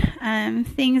other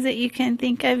things that you can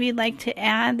think of you'd like to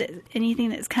add? Anything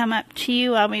that's come up to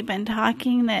you while we've been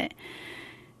talking that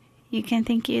you can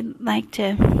think you'd like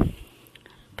to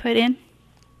put in?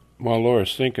 While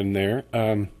Laura's thinking there,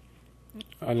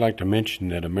 I'd like to mention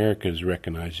that America is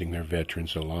recognizing their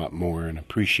veterans a lot more and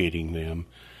appreciating them.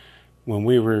 When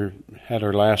we had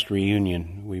our last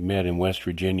reunion, we met in West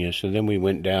Virginia, so then we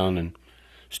went down and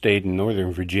stayed in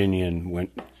Northern Virginia and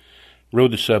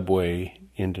rode the subway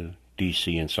into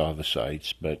D.C. and saw the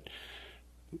sights. But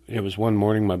it was one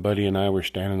morning, my buddy and I were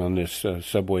standing on this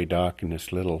subway dock, and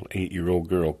this little 8-year-old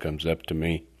girl comes up to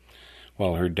me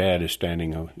while her dad is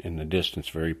standing in the distance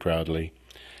very proudly,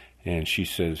 and she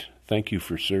says, "Thank you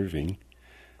for serving."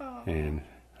 Oh. And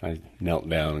I knelt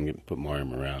down and put my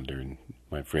arm around her, and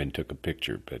my friend took a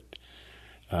picture. But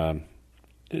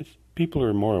people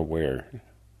are more aware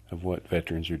of what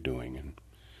veterans are doing, and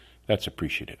that's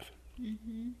appreciative.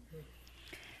 Mm-hmm.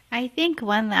 I think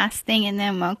one last thing, and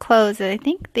then we'll close. I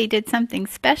think they did something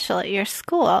special at your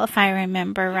school, if I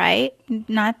remember right,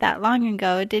 not that long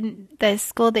ago. Didn't the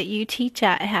school that you teach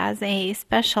at has a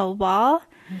special wall?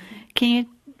 Mm-hmm. Can you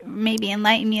maybe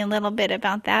enlighten me a little bit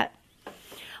about that?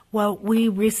 Well, we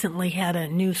recently had a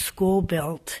new school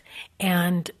built,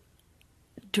 and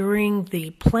during the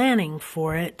planning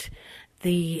for it,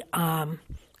 the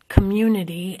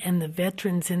community and the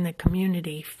veterans in the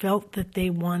community felt that they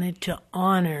wanted to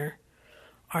honor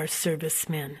our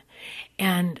servicemen.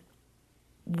 And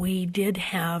we did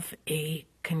have a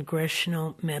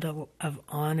Congressional Medal of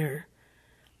Honor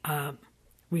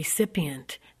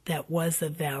recipient that was a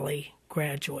Valley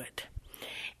graduate.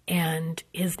 And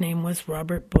his name was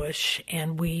Robert Bush,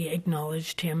 and we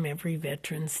acknowledged him every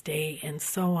Veterans Day and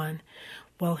so on.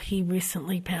 Well, he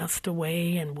recently passed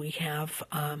away, and we have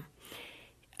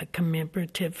a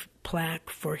commemorative plaque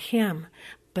for him.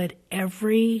 But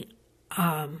every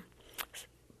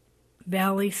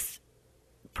Valley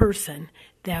person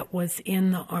that was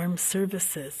in the armed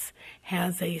services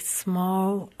has a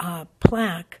small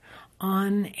plaque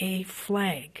on a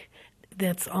flag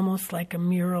that's almost like a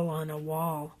mural on a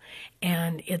wall,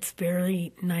 and it's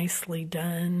very nicely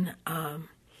done.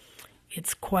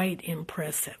 It's quite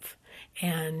impressive,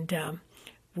 and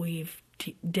we've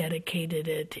dedicated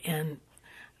it. And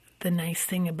the nice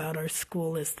thing about our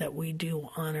school is that we do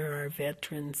honor our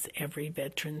veterans every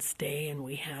Veterans Day, and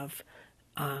we have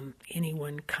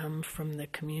anyone come from the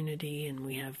community, and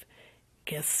we have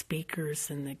guest speakers,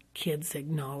 and the kids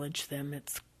acknowledge them.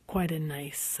 It's quite a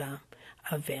nice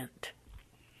event.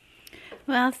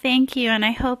 Well, thank you, and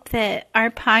I hope that our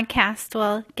podcast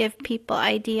will give people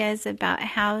ideas about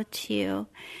how to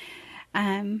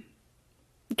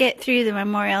get through the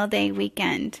Memorial Day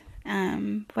weekend,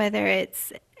 whether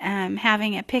it's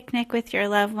having a picnic with your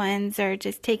loved ones or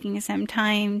just taking some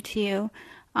time to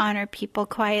honor people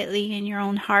quietly in your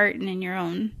own heart and in your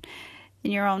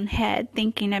own head,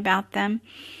 thinking about them.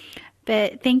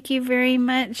 But thank you very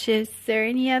much. Is there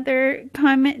any other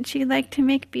comments you'd like to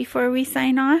make before we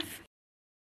sign off?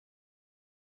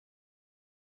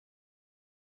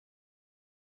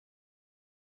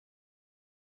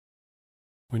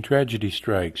 When tragedy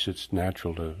strikes, it's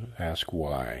natural to ask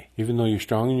why. Even though you're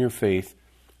strong in your faith,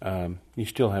 you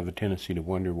still have a tendency to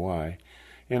wonder why.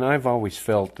 And I've always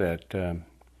felt that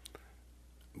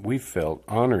we felt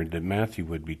honored that Matthew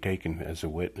would be taken as a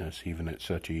witness even at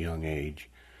such a young age.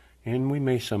 And we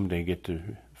may someday get to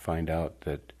find out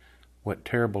that what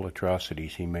terrible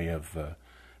atrocities he may have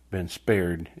been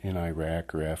spared in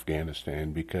Iraq or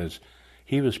Afghanistan, because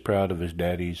he was proud of his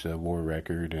daddy's war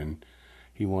record, and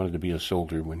he wanted to be a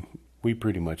soldier when we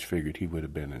pretty much figured he would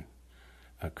have been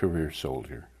a career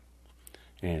soldier.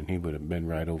 And he would have been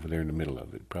right over there in the middle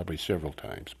of it, probably several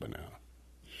times by now.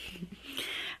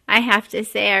 I have to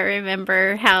say, I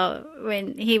remember how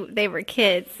when they were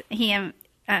kids, he and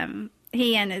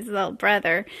his little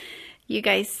brother, you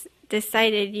guys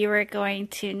decided you were going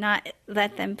to not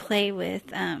let them play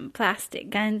with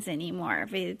plastic guns anymore.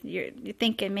 You're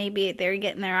thinking maybe they were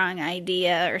getting the wrong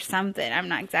idea or something. I'm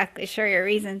not exactly sure your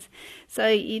reasons. So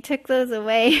you took those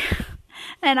away.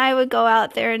 And I would go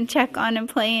out there and check on them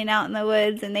playing out in the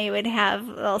woods, and they would have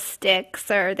little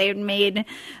sticks, or they'd made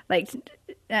like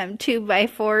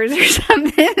 2x4s or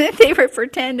something that they were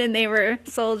pretending they were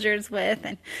soldiers with.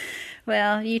 And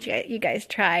well, you guys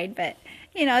tried, but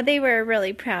you know, they were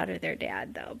really proud of their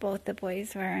dad, though. Both the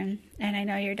boys were, and I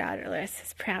know your daughter Liz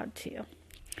is proud too.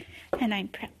 And I'm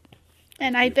proud.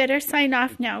 And I better sign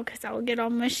off now because I'll get all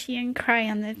mushy and cry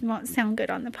on this. It won't sound good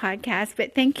on the podcast.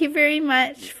 But thank you very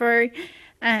much for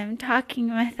talking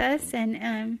with us,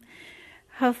 and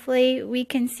hopefully we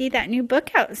can see that new book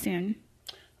out soon.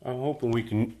 I'm hoping we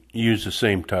can use the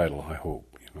same title. I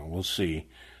hope. We'll see.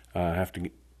 I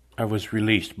was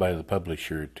released by the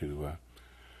publisher to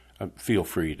feel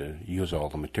free to use all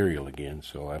the material again.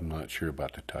 So I'm not sure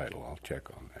about the title. I'll check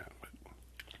on that.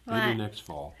 But maybe next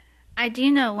fall. I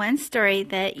do know one story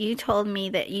that you told me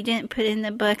that you didn't put in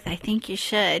the book. I think you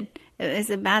should. It was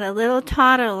about a little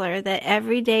toddler that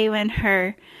every day when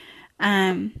her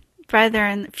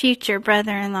future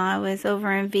brother-in-law was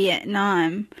over in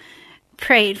Vietnam,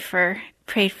 prayed for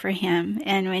him.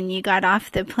 And when you got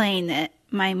off the plane, that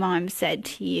my mom said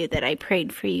to you that I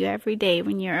prayed for you every day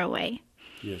when you're away.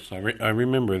 Yes, I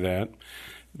remember that.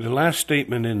 The last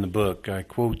statement in the book, I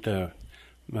quote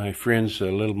my friend's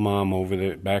little mom over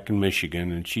there back in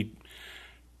Michigan, and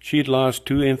she'd lost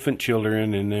 2 infant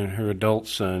children and then her adult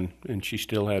son, and she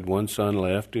still had one son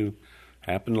left who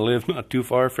happened to live not too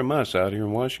far from us out here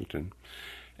in Washington,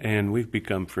 and we've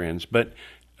become friends. But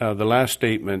the last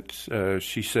statement,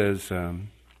 she says,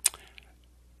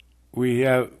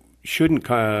 we shouldn't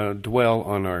dwell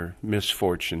on our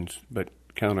misfortunes, but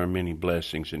count our many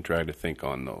blessings and try to think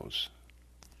on those.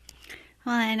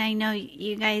 Well, and I know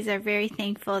you guys are very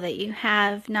thankful that you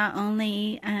have not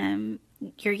only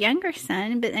your younger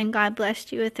son, but then God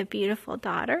blessed you with a beautiful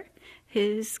daughter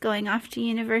who's going off to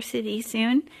university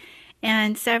soon,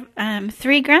 and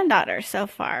 3 granddaughters so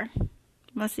far.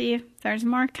 We'll see if there's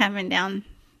more coming down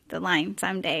the line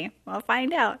someday. We'll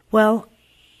find out. Well,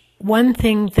 one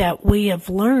thing that we have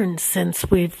learned since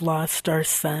we've lost our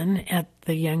son at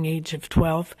the young age of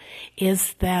 12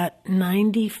 is that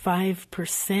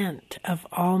 95% of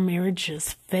all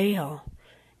marriages fail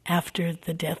after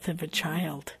the death of a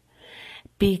child,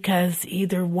 because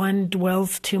either one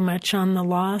dwells too much on the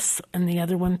loss and the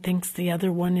other one thinks the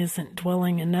other one isn't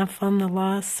dwelling enough on the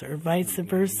loss, or vice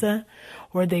versa,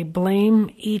 or they blame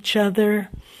each other,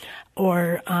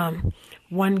 or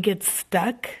one gets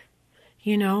stuck.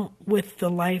 with the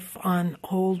life on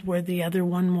hold where the other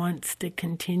one wants to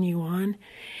continue on.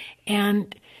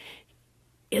 And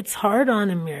it's hard on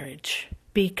a marriage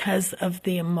because of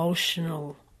the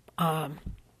emotional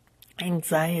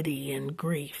anxiety and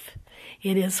grief.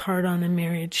 It is hard on a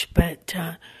marriage, but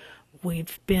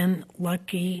we've been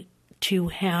lucky to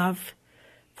have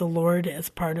the Lord as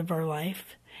part of our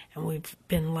life, and we've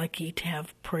been lucky to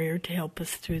have prayer to help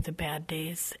us through the bad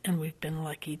days, and we've been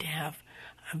lucky to have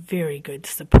a very good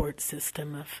support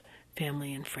system of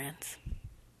family and friends.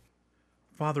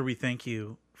 Father, we thank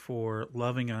you for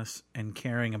loving us and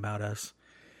caring about us.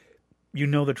 You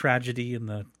know the tragedy and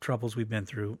the troubles we've been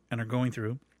through and are going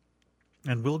through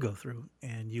and will go through,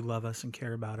 and you love us and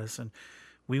care about us, and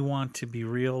we want to be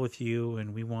real with you,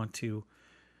 and we want to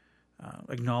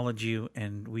acknowledge you,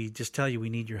 and we just tell you we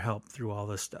need your help through all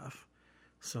this stuff.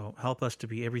 So help us to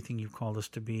be everything you've called us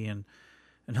to be, and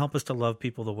help us to love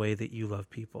people the way that you love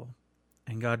people.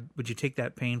 And God, would you take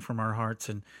that pain from our hearts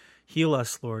and heal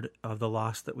us, Lord, of the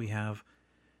loss that we have,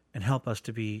 and help us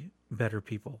to be better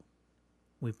people.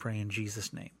 We pray in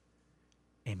Jesus' name.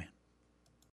 Amen.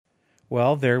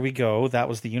 Well, there we go. That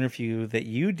was the interview that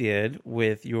you did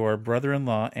with your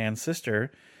brother-in-law and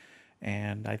sister,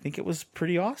 and I think it was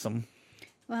pretty awesome.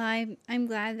 Well, I'm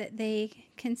glad that they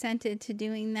consented to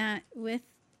doing that with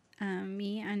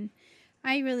me, and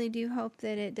I really do hope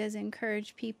that it does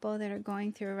encourage people that are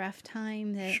going through a rough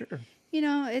time. That Sure.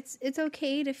 It's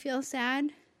okay to feel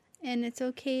sad, and it's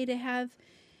okay to have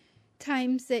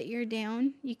times that you're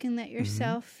down. You can let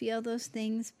yourself feel those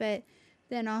things, but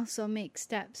then also make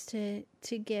steps to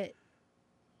get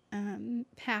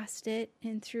past it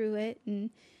and through it.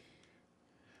 And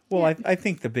well, I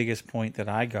think the biggest point that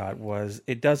I got was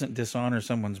it doesn't dishonor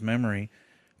someone's memory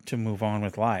to move on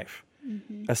with life,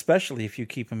 especially if you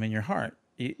keep them in your heart.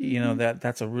 You know,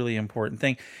 that's a really important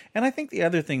thing. And I think the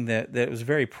other thing that was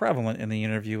very prevalent in the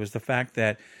interview was the fact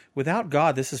that without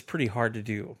God, this is pretty hard to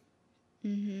do.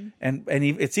 And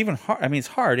it's even hard. I mean, it's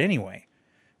hard anyway,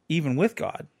 even with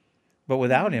God. But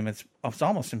without him, it's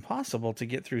almost impossible to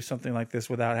get through something like this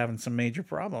without having some major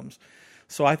problems.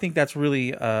 So I think that's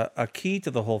really a key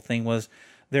to the whole thing, was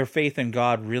their faith in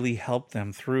God really helped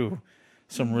them through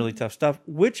some really tough stuff,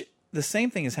 which the same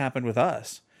thing has happened with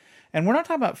us. And we're not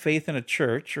talking about faith in a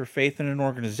church or faith in an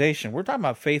organization. We're talking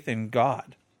about faith in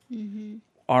God,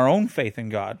 our own faith in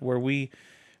God, where we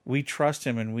trust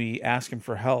him and we ask him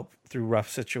for help through rough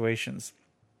situations,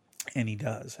 and he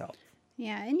does help.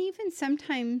 yeah, and even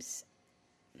sometimes,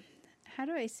 how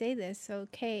do I say this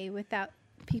okay without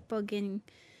people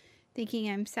thinking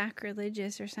I'm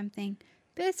sacrilegious or something?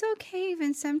 But it's okay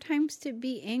even sometimes to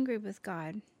be angry with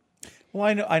God.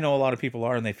 Well, I know a lot of people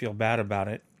are, and they feel bad about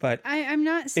it, but I'm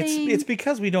not saying it's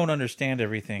because we don't understand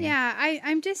everything. Yeah,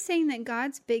 I'm just saying that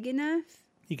God's big enough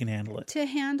He can handle it to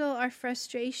handle our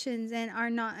frustrations and our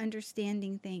not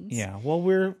understanding things. Yeah, well,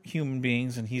 we're human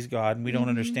beings, and he's God, and we don't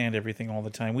understand everything all the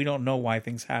time. We don't know why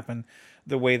things happen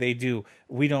the way they do.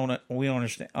 We don't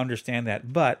understand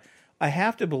that, but I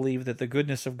have to believe that the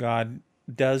goodness of God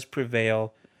does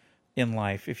prevail in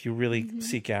life if you really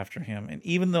seek after him. And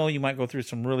even though you might go through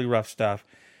some really rough stuff,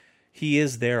 he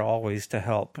is there always to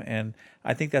help. And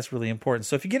I think that's really important.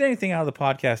 So if you get anything out of the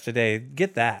podcast today,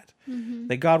 get that.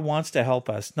 That God wants to help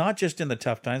us, not just in the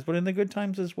tough times, but in the good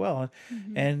times as well.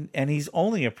 And he's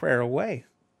only a prayer away.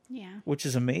 Yeah. Which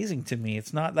is amazing to me.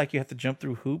 It's not like you have to jump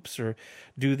through hoops or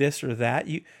do this or that.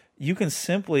 You can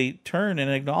simply turn and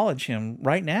acknowledge him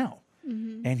right now,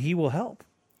 and he will help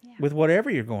with whatever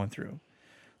you're going through.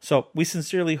 So we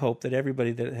sincerely hope that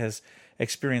everybody that has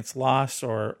experienced loss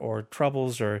or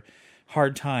troubles or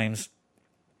hard times,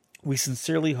 we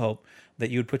sincerely hope that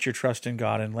you would put your trust in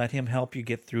God and let him help you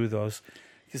get through those.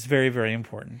 It's very, very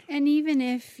important. And even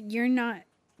if you're not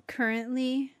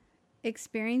currently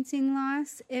experiencing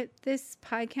loss, this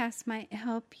podcast might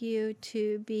help you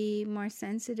to be more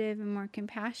sensitive and more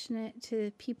compassionate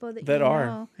to people that you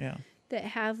know that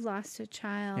have lost a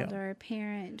child or a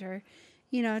parent, or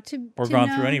gone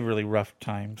through any really rough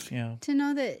times. To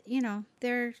know that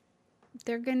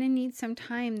they're going to need some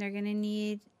time. They're going to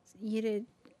need you to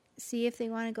see if they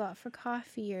want to go out for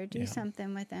coffee or do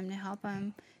something with them to help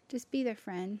them. Just be their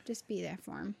friend. Just be there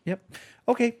for them. Yep.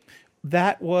 Okay.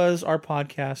 That was our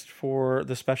podcast for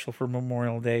the special for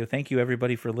Memorial Day. Thank you,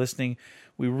 everybody, for listening.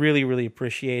 We really, really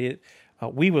appreciate it.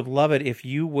 We would love it if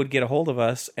you would get a hold of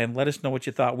us and let us know what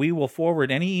you thought. We will forward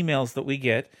any emails that we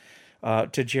get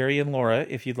to Jerry and Laura.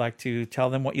 If you'd like to tell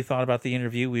them what you thought about the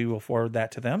interview, we will forward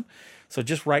that to them. So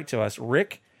just write to us,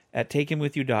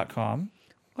 rick@takehimwithyou.com.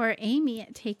 Or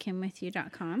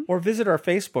amy@takehimwithyou.com. Or visit our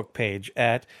Facebook page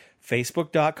at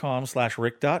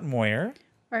facebook.com/rick.moyer.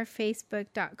 or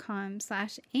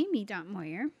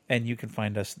facebook.com/amy.moyer. And you can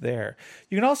find us there.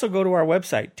 You can also go to our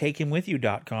website,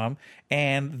 takehimwithyou.com,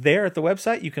 and there at the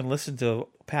website you can listen to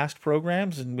past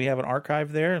programs, and we have an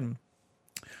archive there and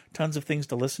tons of things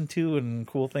to listen to and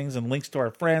cool things and links to our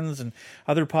friends and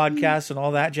other podcasts and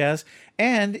all that jazz.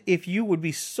 And if you would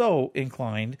be so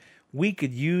inclined, we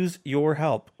could use your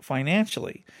help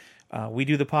financially. We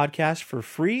do the podcast for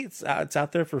free. It's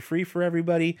out there for free for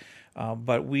everybody.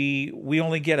 But we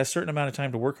only get a certain amount of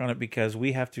time to work on it because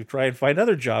we have to try and find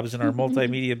other jobs in our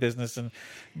multimedia business and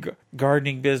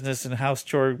gardening business and house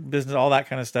chore business, all that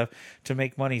kind of stuff to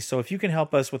make money. So if you can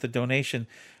help us with a donation,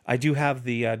 I do have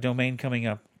the domain coming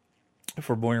up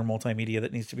for Moyer Multimedia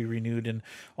that needs to be renewed and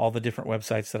all the different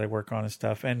websites that I work on and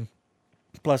stuff. And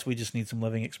plus, we just need some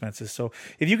living expenses. So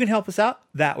if you can help us out,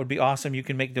 that would be awesome. You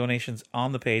can make donations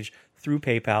on the page through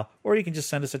PayPal, or you can just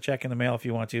send us a check in the mail if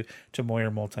you want to Moyer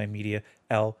Multimedia,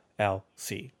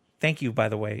 LLC. Thank you, by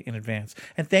the way, in advance.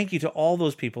 And thank you to all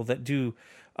those people that do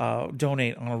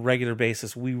donate on a regular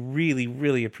basis. We really,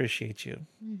 really appreciate you.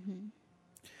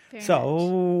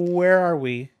 So where are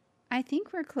we? I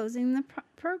think we're closing the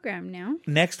program now.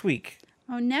 Next week.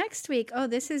 Oh, next week. Oh,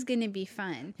 this is going to be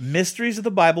fun. Mysteries of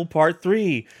the Bible Part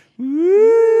 3.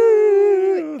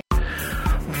 Woo!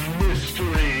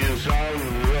 Mysteries of the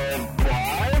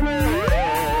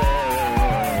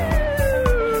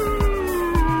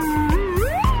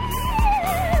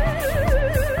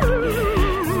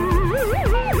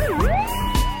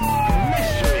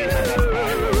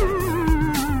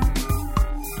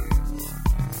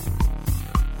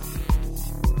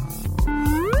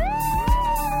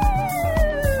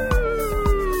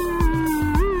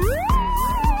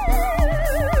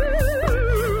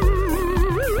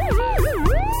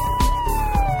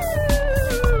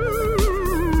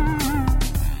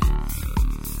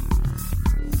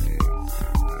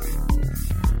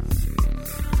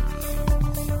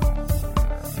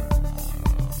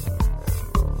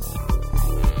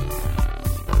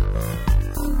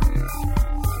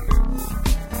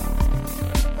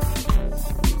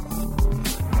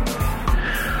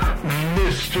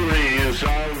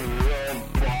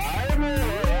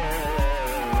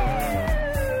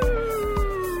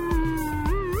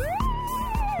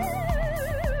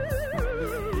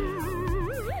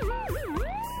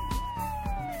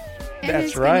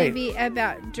That's right. It's going to be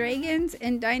about dragons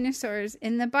and dinosaurs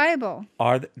in the Bible.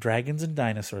 Are dragons and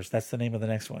dinosaurs? That's the name of the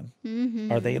next one.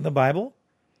 Mm-hmm. Are they in the Bible?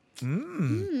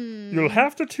 You'll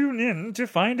have to tune in to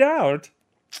find out.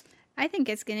 I think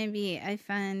it's going to be a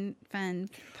fun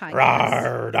podcast.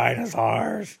 Rawr,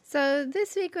 dinosaurs. So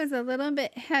this week was a little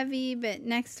bit heavy, but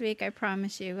next week I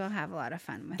promise you we'll have a lot of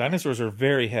fun with Dinosaurs are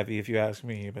very heavy, if you ask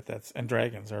me, and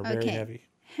dragons are very heavy.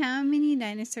 How many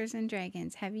dinosaurs and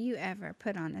dragons have you ever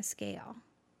put on a scale?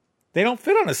 They don't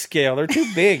fit on a scale. They're too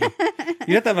big.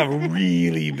 You have to have a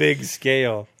really big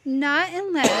scale. Not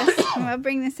unless, and we'll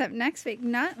bring this up next week,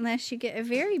 not unless you get a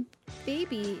very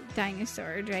baby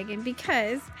dinosaur or dragon,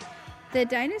 because the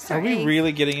dinosaur eggs... Are we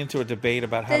really getting into a debate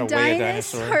about how to weigh a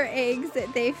dinosaur? The dinosaur eggs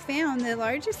that they found, the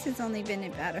largest has only been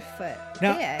about a foot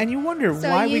now, big. And you wonder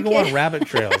why we go on rabbit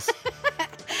trails.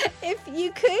 If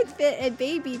you could fit a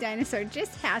baby dinosaur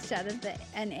just hatched out of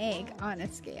an egg on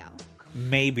a scale.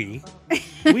 Maybe.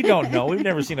 We don't know. We've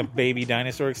never seen a baby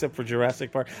dinosaur except for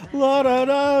Jurassic Park. La da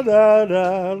da da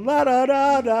da, la da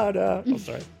da da da. Oh,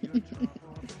 sorry.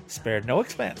 Spared no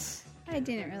expense. I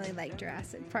didn't really like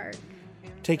Jurassic Park.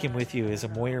 Take Him With You is a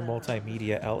Moyer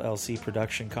Multimedia LLC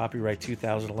production. Copyright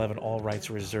 2011. All rights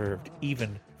reserved,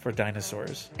 even for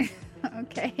dinosaurs.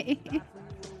 Okay.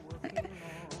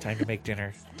 Time to make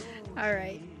dinner. All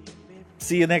right.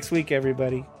 See you next week,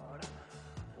 everybody.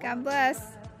 God bless.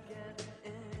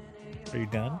 Are you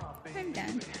done? I'm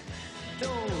done.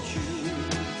 Don't you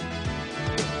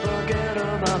forget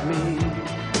about me.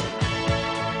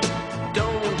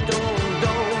 Don't you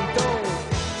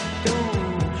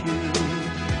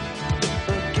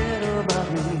forget about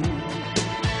me.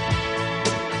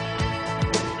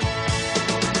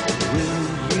 Will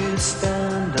you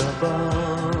stand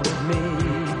above me?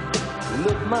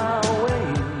 Look my way,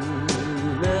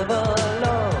 never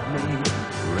love me.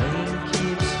 Rain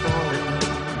keeps falling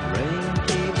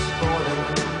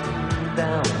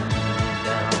down,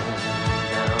 down,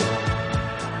 down.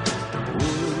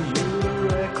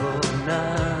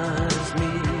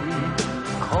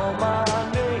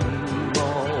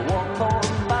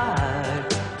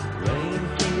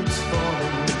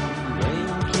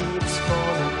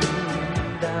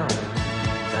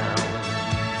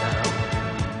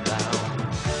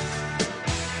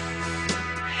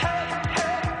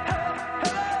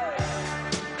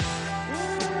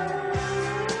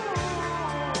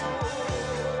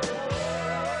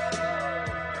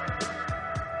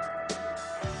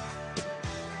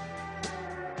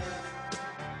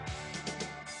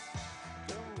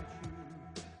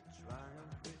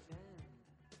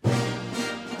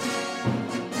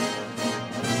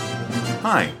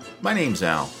 Hi, my name's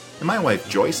Al, and my wife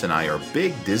Joyce and I are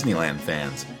big Disneyland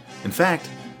fans. In fact,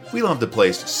 we love the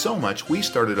place so much we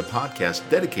started a podcast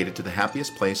dedicated to the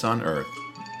happiest place on Earth.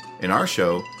 In our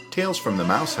show, Tales from the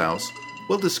Mouse House,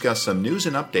 we'll discuss some news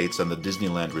and updates on the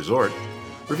Disneyland Resort,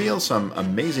 reveal some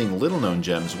amazing little-known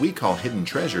gems we call hidden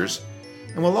treasures,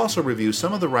 and we'll also review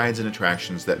some of the rides and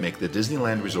attractions that make the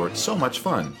Disneyland Resort so much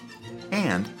fun.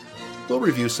 And we'll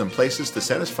review some places to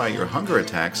satisfy your hunger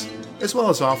attacks, as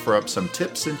well as offer up some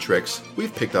tips and tricks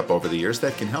we've picked up over the years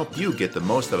that can help you get the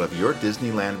most out of your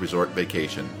Disneyland Resort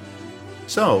vacation.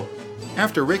 So,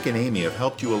 after Rick and Amy have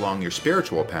helped you along your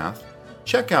spiritual path,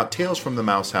 check out Tales from the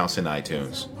Mouse House in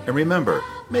iTunes. And remember,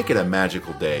 make it a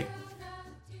magical day.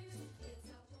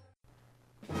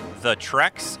 The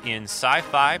Treks in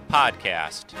Sci-Fi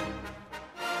Podcast.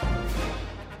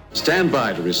 Stand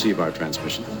by to receive our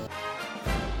transmission.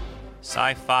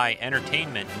 Sci-fi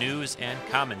entertainment news and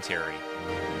commentary.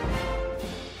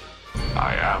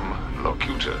 I am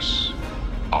Locutus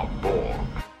of Borg.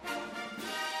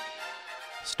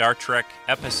 Star Trek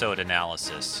episode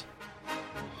analysis.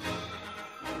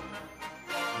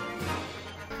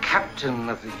 Captain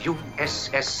of the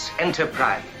USS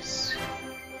Enterprise.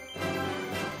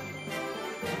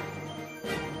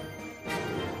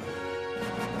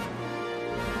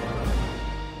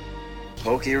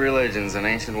 Hokey religions and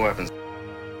ancient weapons.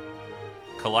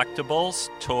 Collectibles,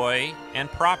 toy, and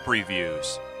prop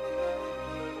reviews.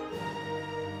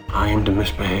 I am to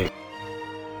misbehave.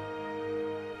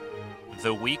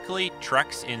 The weekly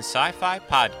Treks in Sci-Fi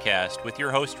podcast with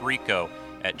your host Rico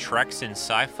at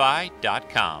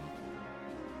treksinsci-fi.com.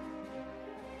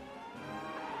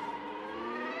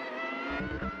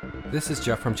 This is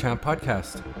Jeff from Champ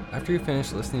Podcast. After you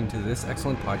finish listening to this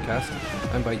excellent podcast,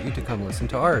 I invite you to come listen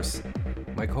to ours.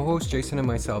 My co-host Jason and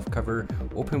myself cover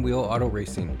open-wheel auto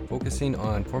racing, focusing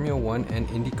on Formula 1 and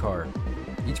IndyCar.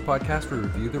 Each podcast will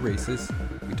review the races,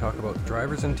 we talk about the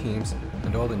drivers and teams,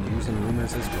 and all the news and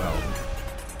rumors as well.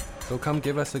 So come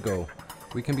give us a go.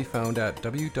 We can be found at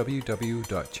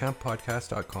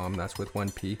www.champpodcast.com, that's with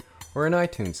 1P, or in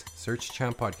iTunes, search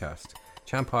Champ Podcast.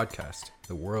 Champ Podcast,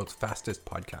 the world's fastest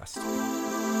podcast.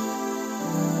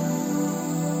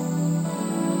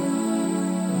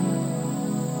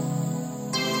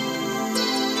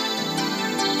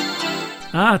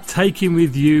 Taking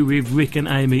With You with Rick and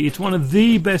Amy. It's one of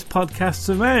the best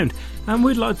podcasts around, and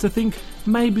we'd like to think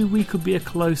maybe we could be a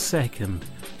close second.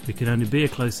 We can only be a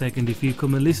close second if you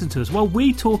come and listen to us. Well,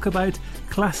 we talk about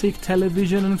classic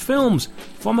television and films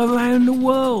from around the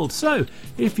world. So,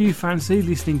 if you fancy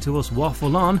listening to us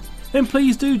waffle on, then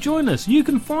please do join us. You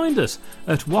can find us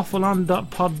at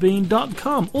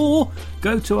waffleon.podbean.com or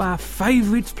go to our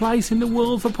favourite place in the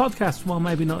world for podcasts. Well,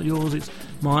 maybe not yours, it's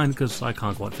mine because I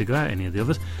can't quite figure out any of the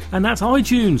others. And that's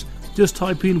iTunes. Just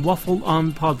type in Waffle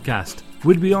On Podcast.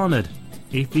 We'd be honoured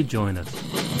if you join us.